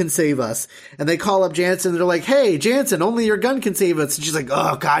gun can save us. And they call up Jansen and they're like, hey, Jansen, only your gun can save us. And she's like,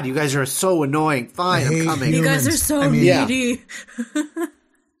 oh God, you guys are so annoying. Fine, I'm coming. You guys are so needy.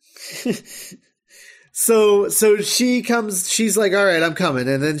 Yeah. So she comes, she's like, all right, I'm coming.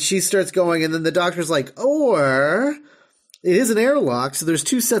 And then she starts going. And then the Doctor's like, or it is an airlock. So there's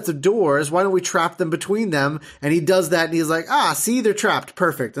 2 sets of doors. Why don't we trap them between them? And he does that. And he's like, see, they're trapped.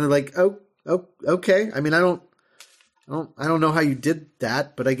 Perfect. And they're like, oh, okay. I mean, I don't know how you did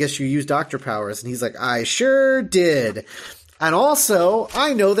that, but I guess you used Doctor powers. And he's like, I sure did. And also,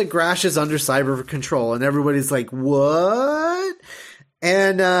 I know that Grash is under cyber control. And everybody's like, what?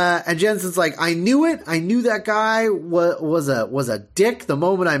 And Jensen's like, I knew it. I knew that guy was a dick the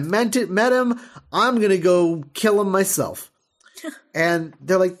moment I met him. I'm going to go kill him myself. And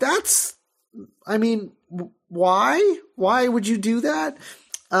they're like, why? Why would you do that?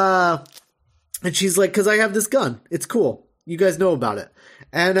 And she's like, because I have this gun. It's cool. You guys know about it.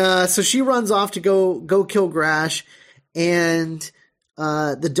 And so she runs off to go kill Grash. And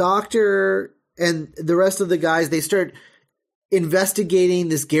the Doctor and the rest of the guys, they start investigating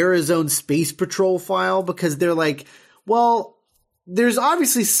this Garazone Space Patrol file because they're like, well, there's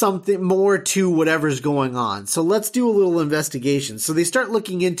obviously something more to whatever's going on. So let's do a little investigation. So they start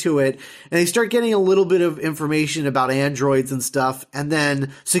looking into it and they start getting a little bit of information about androids and stuff. And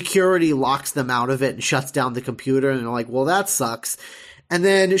then security locks them out of it and shuts down the computer. And they're like, well, that sucks. And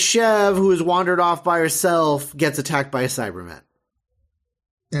then Chev, who has wandered off by herself, gets attacked by a Cyberman.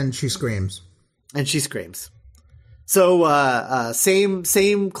 And she screams. So, same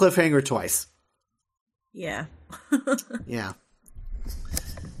cliffhanger twice. Yeah. Yeah.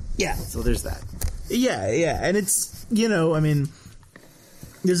 Yeah. So there's that. Yeah. And it's, I mean,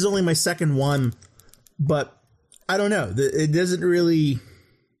 this is only my second one, but I don't know. It doesn't really...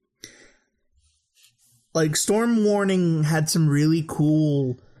 Like, Storm Warning had some really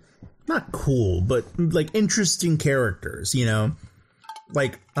not cool, but, like, interesting characters,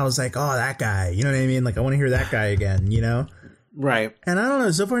 Like, I was like, oh, that guy, you know what I mean? Like, I want to hear that guy again, Right. And I don't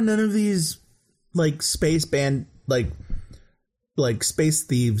know, so far none of these, like, space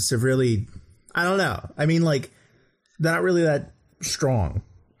thieves have really, I don't know. I mean, like, they're not really that strong.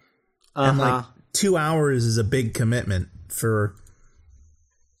 And, like, 2 hours is a big commitment for,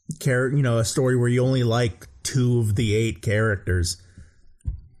 a story where you only like 2 of the 8 characters.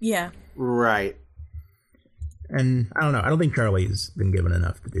 Yeah. Right. And I don't know. I don't think Charlie's been given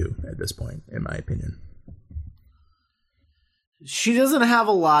enough to do at this point, in my opinion. She doesn't have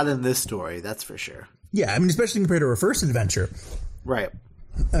a lot in this story, that's for sure. Yeah, I mean, especially compared to her first adventure. Right.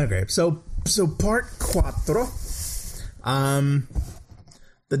 Okay, so part 4.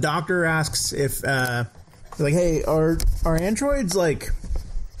 the doctor asks if, like, hey, are androids, like,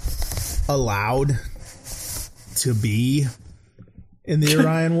 allowed to be in the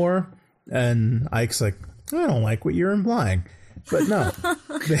Orion War? And Ike's like, I don't like what you're implying. But no,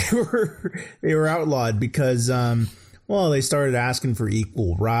 they were outlawed because, they started asking for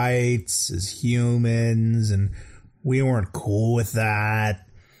equal rights as humans, and we weren't cool with that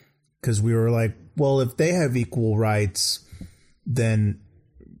because we were like, well, if they have equal rights, then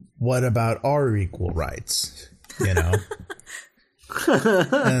what about our equal rights? You know?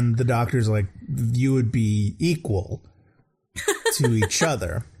 And the doctor's like, you would be equal to each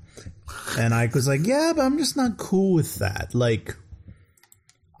other. And Ike was like, yeah, but I'm just not cool with that. Like,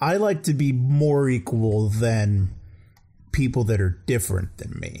 I like to be more equal than people that are different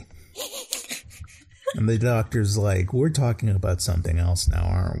than me. And the doctor's like, we're talking about something else now,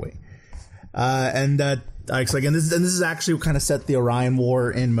 aren't we? And Ike's like, and this is actually what kind of set the Orion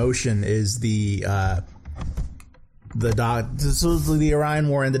War in motion. Is the Orion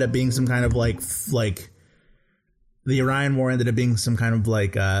War ended up being some kind of like the Orion War ended up being some kind of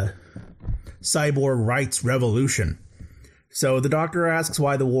like cyborg rights revolution. So the doctor asks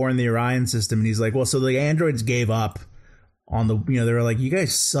why the war in the Orion system, and he's like, well, so the androids gave up on the, they were like, you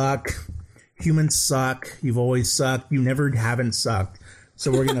guys suck, humans suck, you've always sucked, you never haven't sucked,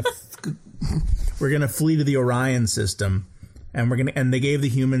 so we're gonna flee to the Orion system, and they gave the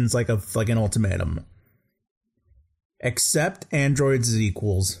humans like an ultimatum: accept androids as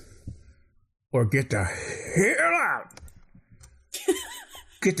equals, or get the hell out.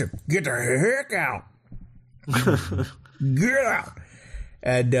 Get the heck out. Get out.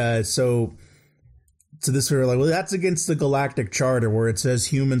 And so this we were like, well, that's against the Galactic Charter where it says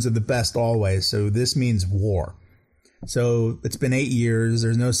humans are the best always. So this means war. So it's been 8 years.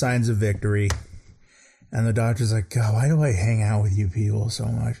 There's no signs of victory. And the doctor's like, God, why do I hang out with you people so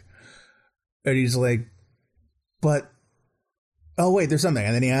much? And he's like, but, oh, wait, there's something.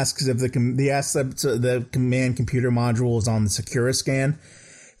 And then he asks if the command computer module is on the Secura scan.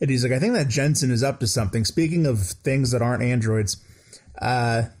 And he's like, I think that Jensen is up to something. Speaking of things that aren't androids.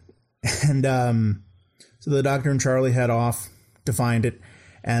 So the doctor and Charlie head off to find it.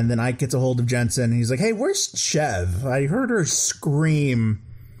 And then Ike gets a hold of Jensen. And he's like, hey, where's Chev? I heard her scream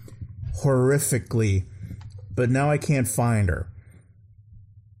horrifically, but now I can't find her.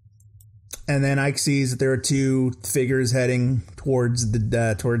 And then Ike sees that there are two figures heading towards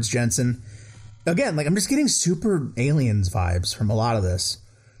Jensen. Again, like, I'm just getting super Aliens vibes from a lot of this.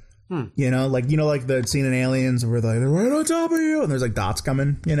 Like the scene in Aliens where they're right on top of you, and there's like dots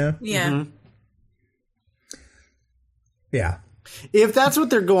coming, Yeah. Mm-hmm. Yeah. If that's what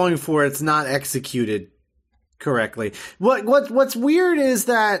they're going for, it's not executed correctly. What's weird is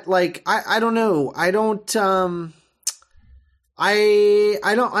that, like, I don't know. I'm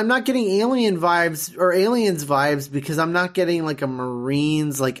not getting alien vibes or aliens vibes because I'm not getting like a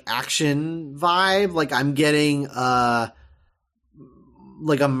Marines like action vibe. Like, I'm getting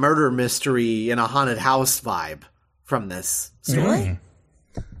like a murder mystery in a haunted house vibe from this story. Really?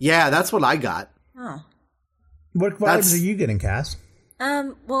 Yeah, that's what I got. Oh. What vibes are you getting, Cass?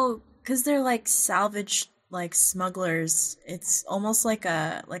 Well, because they're like salvage, like smugglers. It's almost like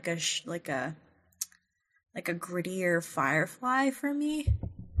a grittier Firefly for me.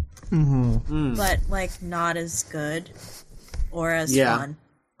 Mm-hmm. Mm. But like not as good or as fun.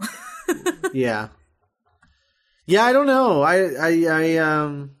 Yeah. Yeah, I don't know. I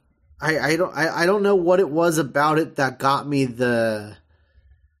don't know what it was about it that got me the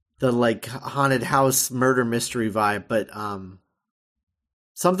like haunted house murder mystery vibe, but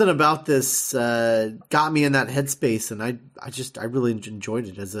something about this got me in that headspace, and I really enjoyed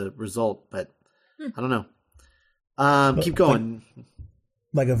it as a result. But I don't know. Keep going.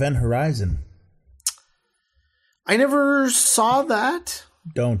 Like Event Horizon. I never saw that.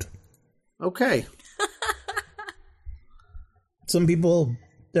 Don't. Okay. Some people,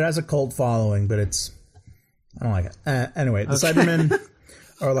 it has a cult following, but I don't like it. Anyway, the Cybermen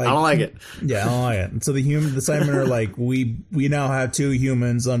are like, I don't like it. Yeah, I don't like it. And so the Cybermen are like, we now have two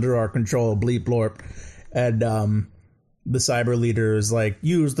humans under our control, bleep blorp. And the cyber leader is like,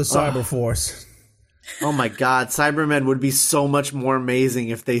 use the cyber force. Oh my God, Cybermen would be so much more amazing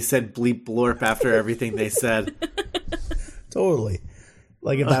if they said bleep blorp after everything they said. Totally.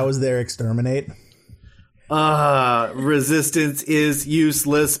 Like if that was their exterminate. Resistance is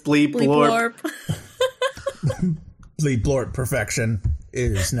useless, bleep blorp. Bleep blorp, perfection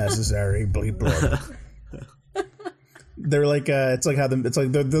is necessary, bleep blorp. They're like, they're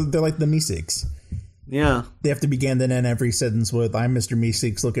like the Meeseeks. Yeah. They have to begin and end every sentence with, I'm Mr.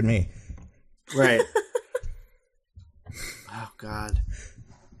 Meeseeks, look at me. Right. Oh, God.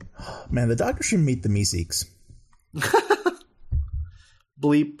 Man, the Doctor should meet the Meeseeks.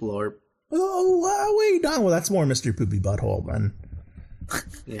 Bleep blorp. Oh, wait, no, well, that's more Mr. Poopy Butthole, man.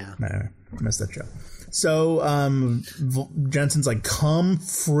 Yeah. No, I missed that show. So, Jensen's like, come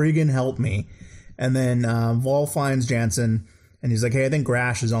friggin' help me. And then Vol finds Jansen, and he's like, hey, I think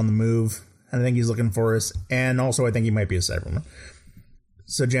Grash is on the move, and I think he's looking for us, and also I think he might be a Cyberman.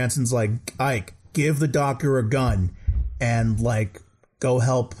 So Jansen's like, Ike, give the Doctor a gun, and, like, go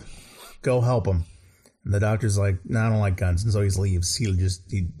help him. And the Doctor's like, no, I don't like guns, and so he leaves. He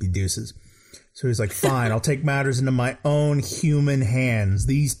deuces. So he's like, fine, I'll take matters into my own human hands.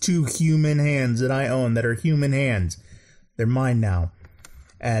 These 2 human hands that I own that are human hands, they're mine now.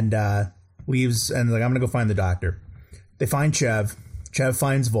 And leaves, and like, I'm going to go find the Doctor. They find Chev. Chev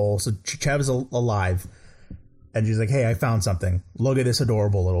finds Vol. So Chev's alive. And she's like, hey, I found something. Look at this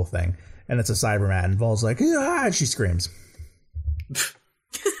adorable little thing. And it's a Cyberman. And Vol's like, ah, and she screams.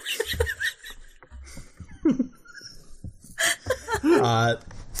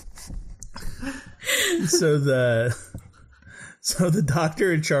 So the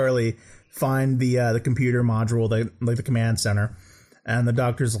Doctor and Charlie find the computer module, the command center, and the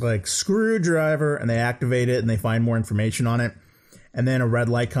Doctor's like, screwdriver, and they activate it and they find more information on it. And then a red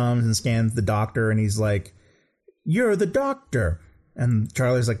light comes and scans the Doctor, and he's like, you're the Doctor. And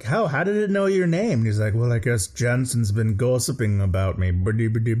Charlie's like, how did it know your name? And he's like, well, I guess Jensen's been gossiping about me.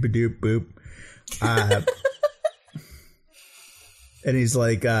 Boop. And he's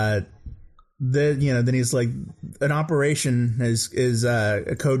like, then he's like, an operation is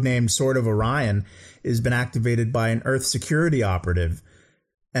a code name Sword of Orion has been activated by an Earth security operative.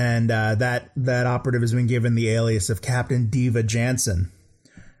 And that operative has been given the alias of Captain Diva Jansen.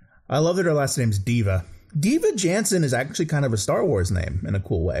 I love that her last name's Diva. Diva Jansen is actually kind of a Star Wars name in a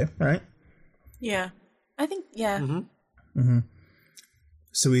cool way, right? Yeah. I think, yeah. Mm-hmm.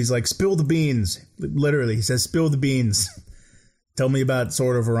 So he's like, spill the beans. Literally, he says, spill the beans. Tell me about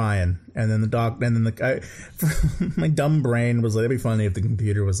Sword of Orion. And then the guy, my dumb brain was like, it'd be funny if the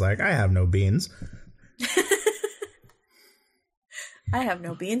computer was like, I have no beans. I have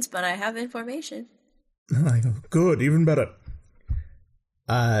no beans, but I have information. I go, good, even better.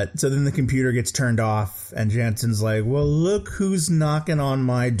 So then the computer gets turned off, and Jansen's like, well, look who's knocking on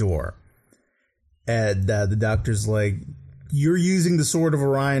my door. And the Doctor's like, you're using the Sword of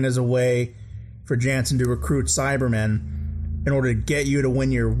Orion as a way for Jansen to recruit Cybermen in order to get you to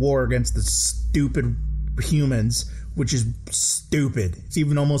win your war against the stupid humans, which is stupid. It's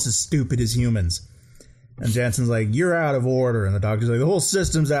even almost as stupid as humans. And Jansen's like, you're out of order. And the Doctor's like, the whole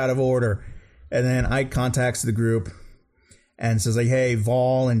system's out of order. And then Ike contacts the group and says like, hey,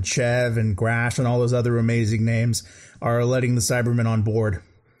 Vol and Chev and Grash and all those other amazing names are letting the Cybermen on board.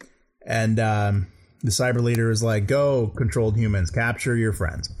 And the Cyber leader is like, go, controlled humans, capture your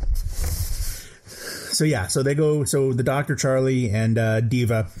friends. So yeah, so they go, so the Doctor, Charlie, and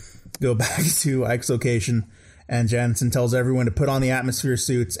Diva go back to Ike's location, and Jansen tells everyone to put on the atmosphere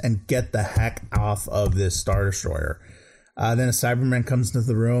suits and get the heck off of this Star Destroyer. Then a Cyberman comes into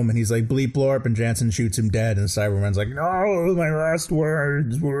the room, and he's like, bleep blorp, and Jansen shoots him dead, and the Cyberman's like, no, my last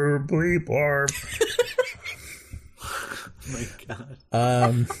words were bleep blorp. Oh my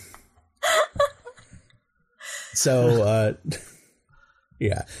god. So,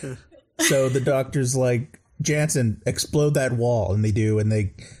 yeah. So the Doctor's like, Jansen, explode that wall. And they do, and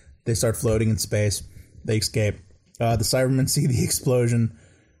they start floating in space. They escape. The Cybermen see the explosion,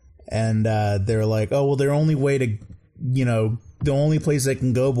 and they're like, oh, well, their only way to, the only place they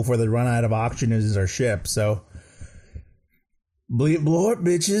can go before they run out of oxygen is our ship. So, blow up,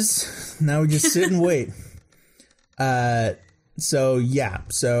 bitches. Now we just sit and wait. So, yeah.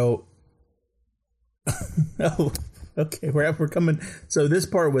 So, oh, okay, we're coming. So this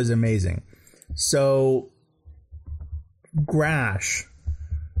part was amazing. So Grash,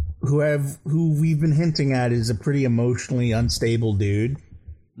 who we've been hinting at is a pretty emotionally unstable dude.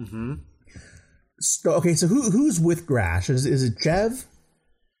 Mm-hmm. So, okay, so who's with Grash? Is it Chev?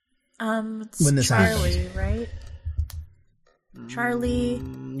 It's when this Charlie, happens? right? Charlie.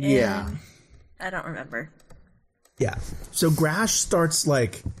 And yeah. I don't remember. Yeah. So Grash starts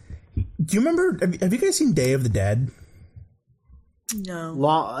like. Do you remember? Have you guys seen Day of the Dead?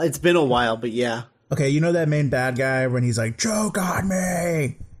 No. It's been a while, but yeah. Okay, you know that main bad guy when he's like, choke on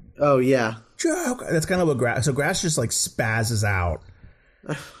me. Oh yeah. Choke. That's kind of what Grash. So Grash just like spazzes out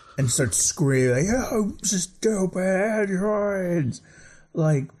and starts screaming, like, oh, stupid androids.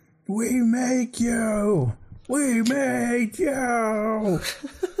 Like, we make you.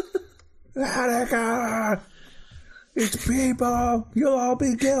 Attica. It's people. You'll all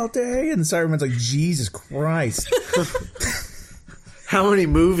be guilty. And the Cyberman's like, Jesus Christ. How many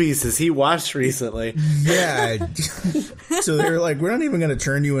movies has he watched recently? Yeah. So they're like, we're not even going to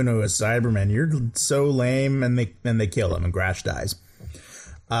turn you into a Cyberman. You're so lame, and they kill him, and Grash dies.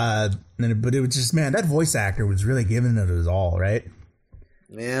 But it was just, man, that voice actor was really giving it his all, right?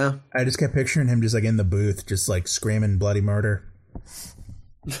 Yeah. I just kept picturing him just like in the booth, just like screaming bloody murder.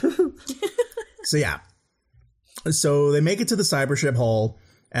 So yeah. So they make it to the cybership hull,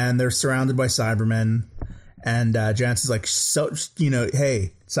 and they're surrounded by Cybermen. And Jansen's like, so,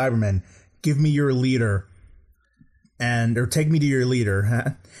 hey, Cybermen, give me your leader, or take me to your leader,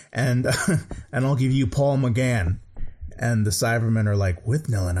 huh? and I'll give you Paul McGann. And the Cybermen are like,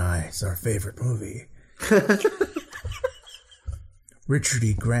 Withnell and I is our favorite movie. Richard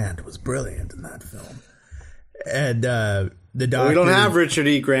E. Grant was brilliant in that film. And the doctor... We don't have Richard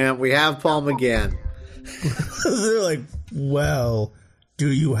E. Grant. We have Paul McGann. They're like, well,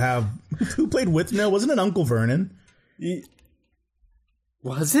 do you have... Who played Withnell? Wasn't it Uncle Vernon?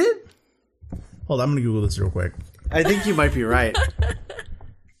 Was it? Hold on, I'm going to Google this real quick. I think you might be right.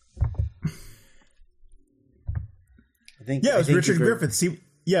 It was Richard Griffiths. It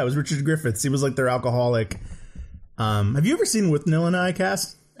was Richard Griffiths. He was like their alcoholic. Have you ever seen Withnell and I,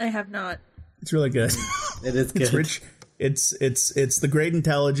 Cass? I have not. It's really good. It is good. It's rich. It's the Great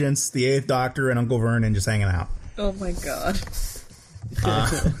Intelligence, the Eighth Doctor, and Uncle Vernon just hanging out. Oh my god.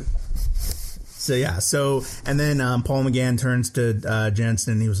 And then Paul McGann turns to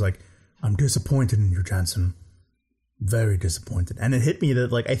Jansen, and he was like, "I'm disappointed in you, Jansen. Very disappointed." And it hit me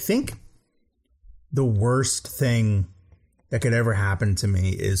that, like, I think the worst thing that could ever happen to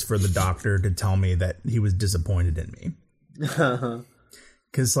me is for the doctor to tell me that he was disappointed in me.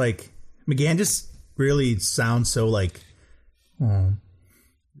 Because, like, McGann just really sounds so like, oh,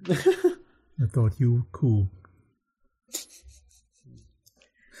 I thought you were cool.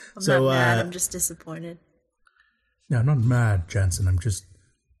 I'm not mad, I'm just disappointed. No, I'm not mad, Jansen. I'm just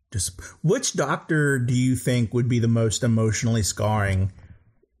Which doctor do you think would be the most emotionally scarring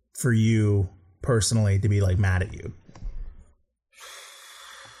for you personally to be, like, mad at you?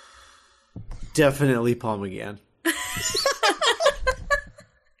 Definitely Paul McGann.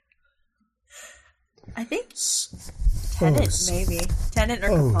 I think Tennant, maybe. Tennant or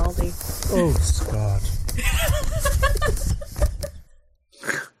Capaldi. Oh, Scott.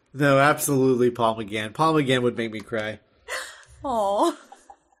 No, absolutely Paul McGann. Paul McGann would make me cry. Aww.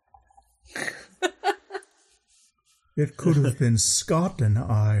 It could have been Scott and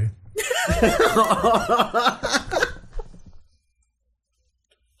I.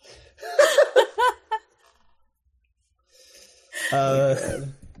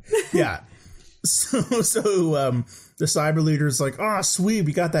 Yeah. So the cyber leader's like, "Oh, sweet,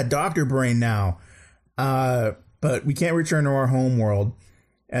 we got that doctor brain now. But we can't return to our home world."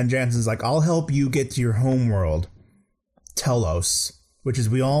 And Jansen's like, "I'll help you get to your home world, Telos, which, as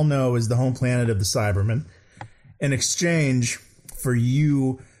we all know, is the home planet of the Cybermen. In exchange for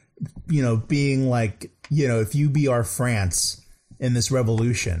you, being like, if you be our France in this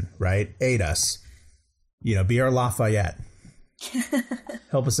revolution, right? Aid us. Be our Lafayette.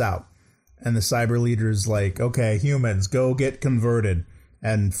 Help us out." And the cyber leader's like, "Okay, humans, go get converted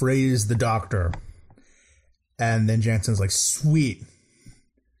and phrase the doctor." And then Jansen's like, "Sweet.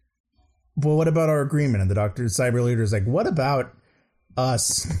 Well, what about our agreement?" And the cyber leader's like, "What about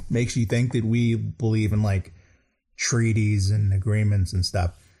us makes you think that we believe in, like, treaties and agreements and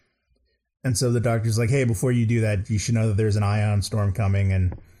stuff?" And so the doctor's like, "Hey, before you do that, you should know that there's an ion storm coming,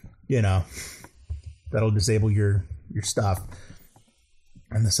 and, that'll disable your stuff."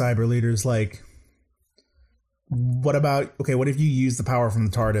 And the cyber leader's like, what if you use the power from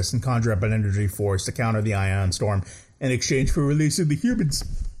the TARDIS and conjure up an energy force to counter the ion storm in exchange for releasing the humans?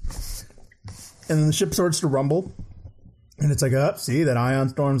 And then the ship starts to rumble. And it's like, see, that ion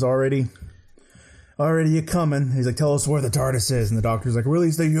storm's already a coming. He's like, "Tell us where the TARDIS is." And the doctor's like,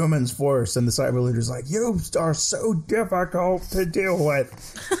 "Release the humans first." And the cyber leader's like, "You are so difficult to deal with."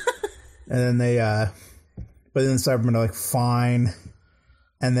 And then but then the Cybermen are like, "Fine."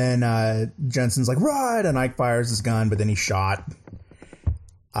 And then Jensen's like, "Right!" And Ike fires his gun, but then he's shot.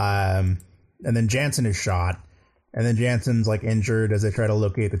 And then Jansen is shot. And then Jansen's, like, injured as they try to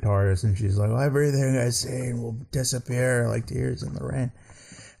locate the TARDIS. And she's like, "Everything I say will disappear like tears in the rain."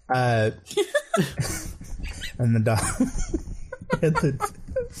 And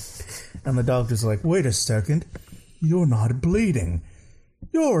the doctor's like, "Wait a second. You're not bleeding.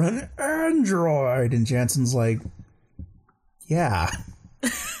 You're an android." And Jansen's like, "Yeah."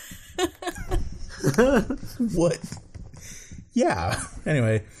 What? Yeah.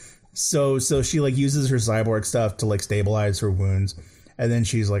 Anyway, so she, like, uses her cyborg stuff to, like, stabilize her wounds, and then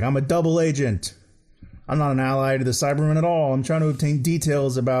she's like, "I'm a double agent. I'm not an ally to the Cybermen at all. I'm trying to obtain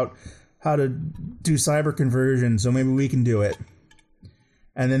details about how to do cyber conversion, so maybe we can do it.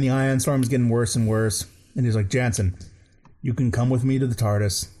 And then the ion storm is getting worse and worse. And he's like, Jansen, you can come with me to the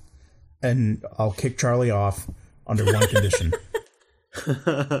TARDIS, and I'll kick Charlie off under one condition.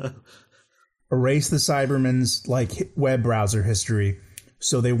 Erase the Cybermen's web browser history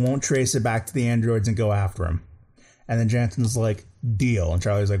so they won't trace it back to the androids and go after him. And then Jansen's like, deal. And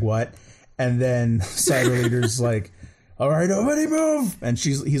Charlie's like, what? And then Cyber Leader's like, all right, nobody move. And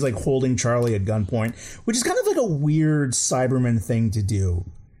he's like holding Charlie at gunpoint, which is kind of like a weird Cyberman thing to do.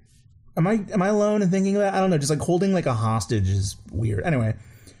 Am I alone in thinking that? I don't know. Just like holding like a hostage is weird. Anyway.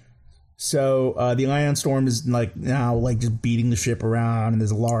 So the ion storm is now just beating the ship around, and there's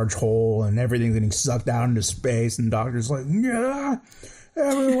a large hole, and everything's getting sucked out into space. And the Doctor's like, yeah,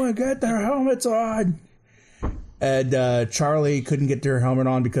 everyone get their helmets on. And Charlie couldn't get her helmet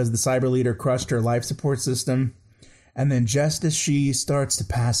on because the Cyber Leader crushed her life support system. And then just as she starts to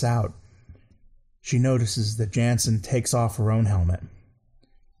pass out, she notices that Jansen takes off her own helmet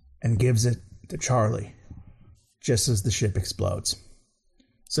and gives it to Charlie just as the ship explodes.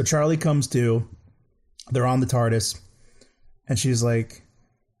 So Charlie comes to, they're on the TARDIS, and she's like,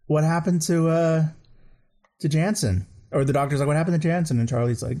 what happened to Jansen? Or the Doctor's like, what happened to Jansen? And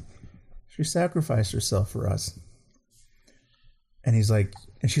Charlie's like, she sacrificed herself for us. And he's like,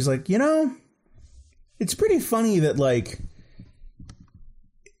 and she's like, it's pretty funny that the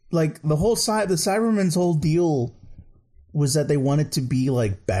whole the Cybermen's whole deal was that they wanted to be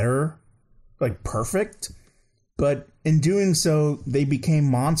better, perfect. But in doing so, they became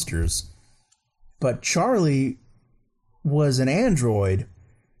monsters. But Charlie was an android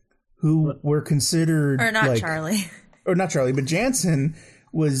who were considered... Or not Charlie. Or not Charlie, but Jansen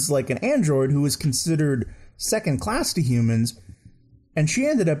was an android who was considered second class to humans. And she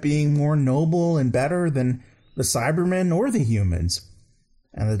ended up being more noble and better than the Cybermen or the humans.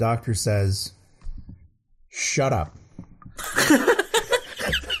 And the Doctor says, shut up.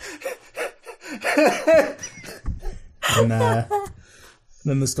 And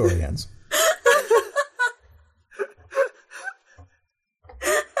then the story ends.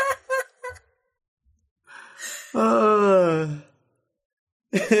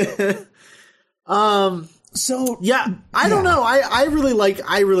 So yeah, I don't know. I really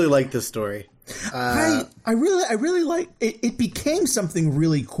like this story. I really like it. It became something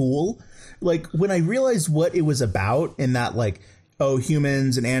really cool. When I realized what it was about, in that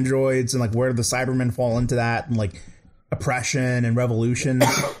humans and androids and where the Cybermen fall into that, and oppression and revolution.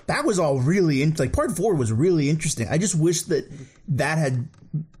 That was all really part 4 was really interesting. I just wish that had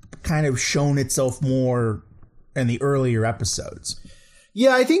kind of shown itself more in the earlier episodes.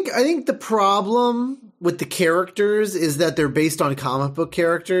 Yeah, I think the problem with the characters is that they're based on comic book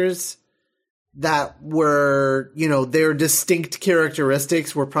characters that were, their distinct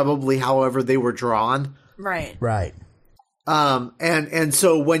characteristics were probably however they were drawn. Right. Right. And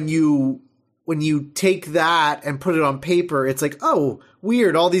so when you take that and put it on paper, it's like, oh,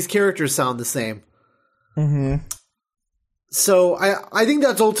 weird, all these characters sound the same. Mm-hmm. So I think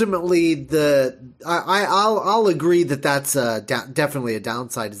that's ultimately I'll agree that that's definitely a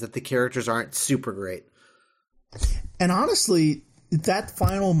downside, is that the characters aren't super great. And honestly, that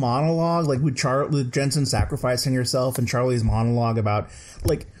final monologue, with Jensen sacrificing herself, and Charlie's monologue about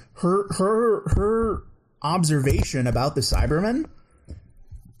her observation about the Cybermen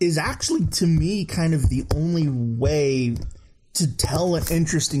is actually, to me, kind of the only way to tell an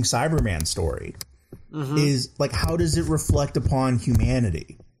interesting Cyberman story. Mm-hmm. Is how does it reflect upon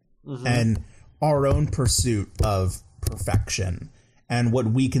humanity, mm-hmm. and our own pursuit of perfection and what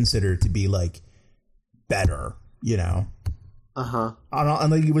we consider to be better, Uh-huh.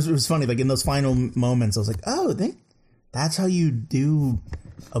 And it was funny, in those final moments, I was like, oh, that's how you do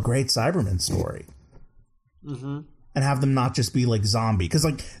a great Cyberman story. Mm-hmm. And have them not just be zombie. Because,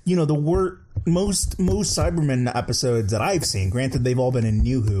 the most Cybermen episodes that I've seen, granted they've all been in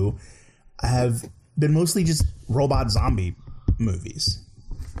New Who, have been mostly just robot zombie movies.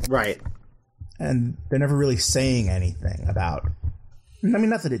 Right. And they're never really saying anything about... I mean,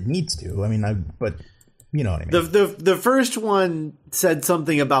 not that it needs to. But you know what I mean. The first one said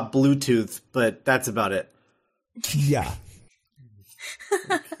something about Bluetooth, but that's about it. Yeah.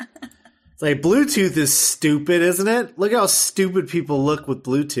 It's Bluetooth is stupid, isn't it? Look how stupid people look with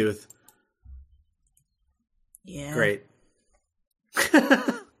Bluetooth. Yeah. Great.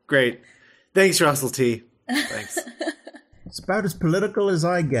 Great. Thanks, Russell T. Thanks. It's about as political as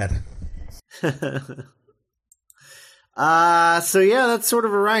I get. So yeah, that's sort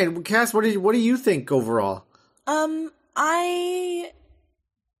of Orion. Cass, what do you think overall?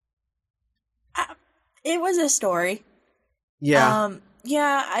 It was a story. Yeah.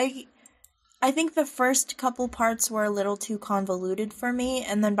 Yeah, I think the first couple parts were a little too convoluted for me,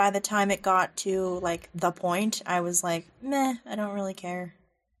 and then by the time it got to, like, the point, I was like, meh, I don't really care.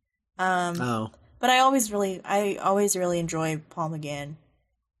 But I always really enjoy Paul McGann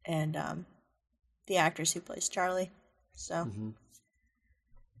and the actress who plays Charlie. So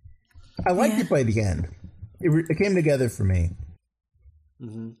I liked it by the end. It came together for me.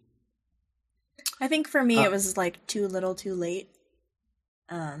 Mm-hmm. I think for me it was like too little, too late.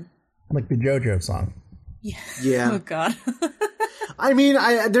 Like the JoJo song. Yeah. Oh God. I mean,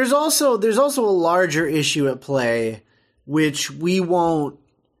 there's also a larger issue at play, which we won't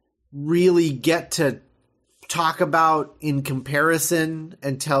really get to talk about in comparison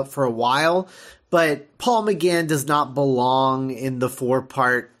until for a while. But Paul McGann does not belong in the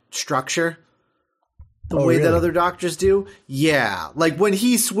 4-part structure the way that other doctors do. Yeah. Like when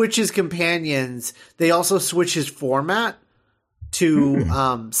he switches companions, they also switch his format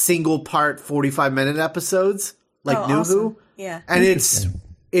to single part 45-minute episodes like New awesome. Who. Yeah. And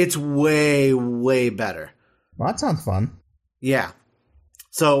it's way, way better. Well, that sounds fun. Yeah.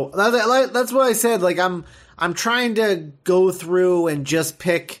 So that's what I said. Like I'm trying to go through and just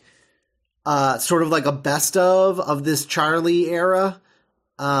pick sort of like a best of this Charlie era,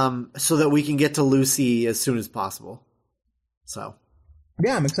 so that we can get to Lucy as soon as possible. So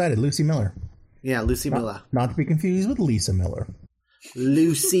yeah, I'm excited. Lucy Miller. Yeah, Lucy Miller. Not to be confused with Lisa Miller.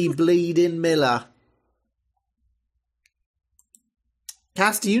 Lucy Bleeding Miller.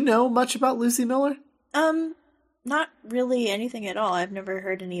 Cass, do you know much about Lucy Miller? Not really anything at all. I've never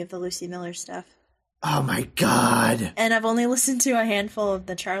heard any of the Lucy Miller stuff. Oh my God. And I've only listened to a handful of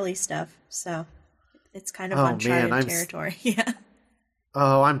the Charlie stuff, so it's kind of uncharted territory. Yeah.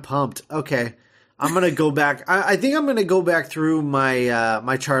 Oh, I'm pumped. Okay. I'm going to go back. I think I'm going to go back through my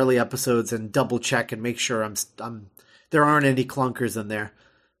my Charlie episodes and double check and make sure there aren't any clunkers in there.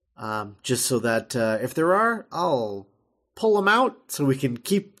 Just so that if there are, I'll pull them out so we can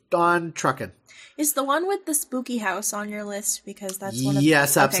keep on trucking. Is the one with the spooky house on your list? Because that's one of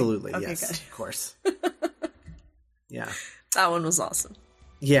Yes, okay. absolutely. Okay, yes, good. of course. Yeah. That one was awesome.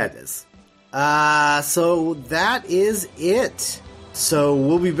 Yeah, it is. So that is it. So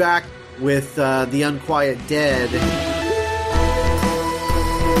we'll be back with The Unquiet Dead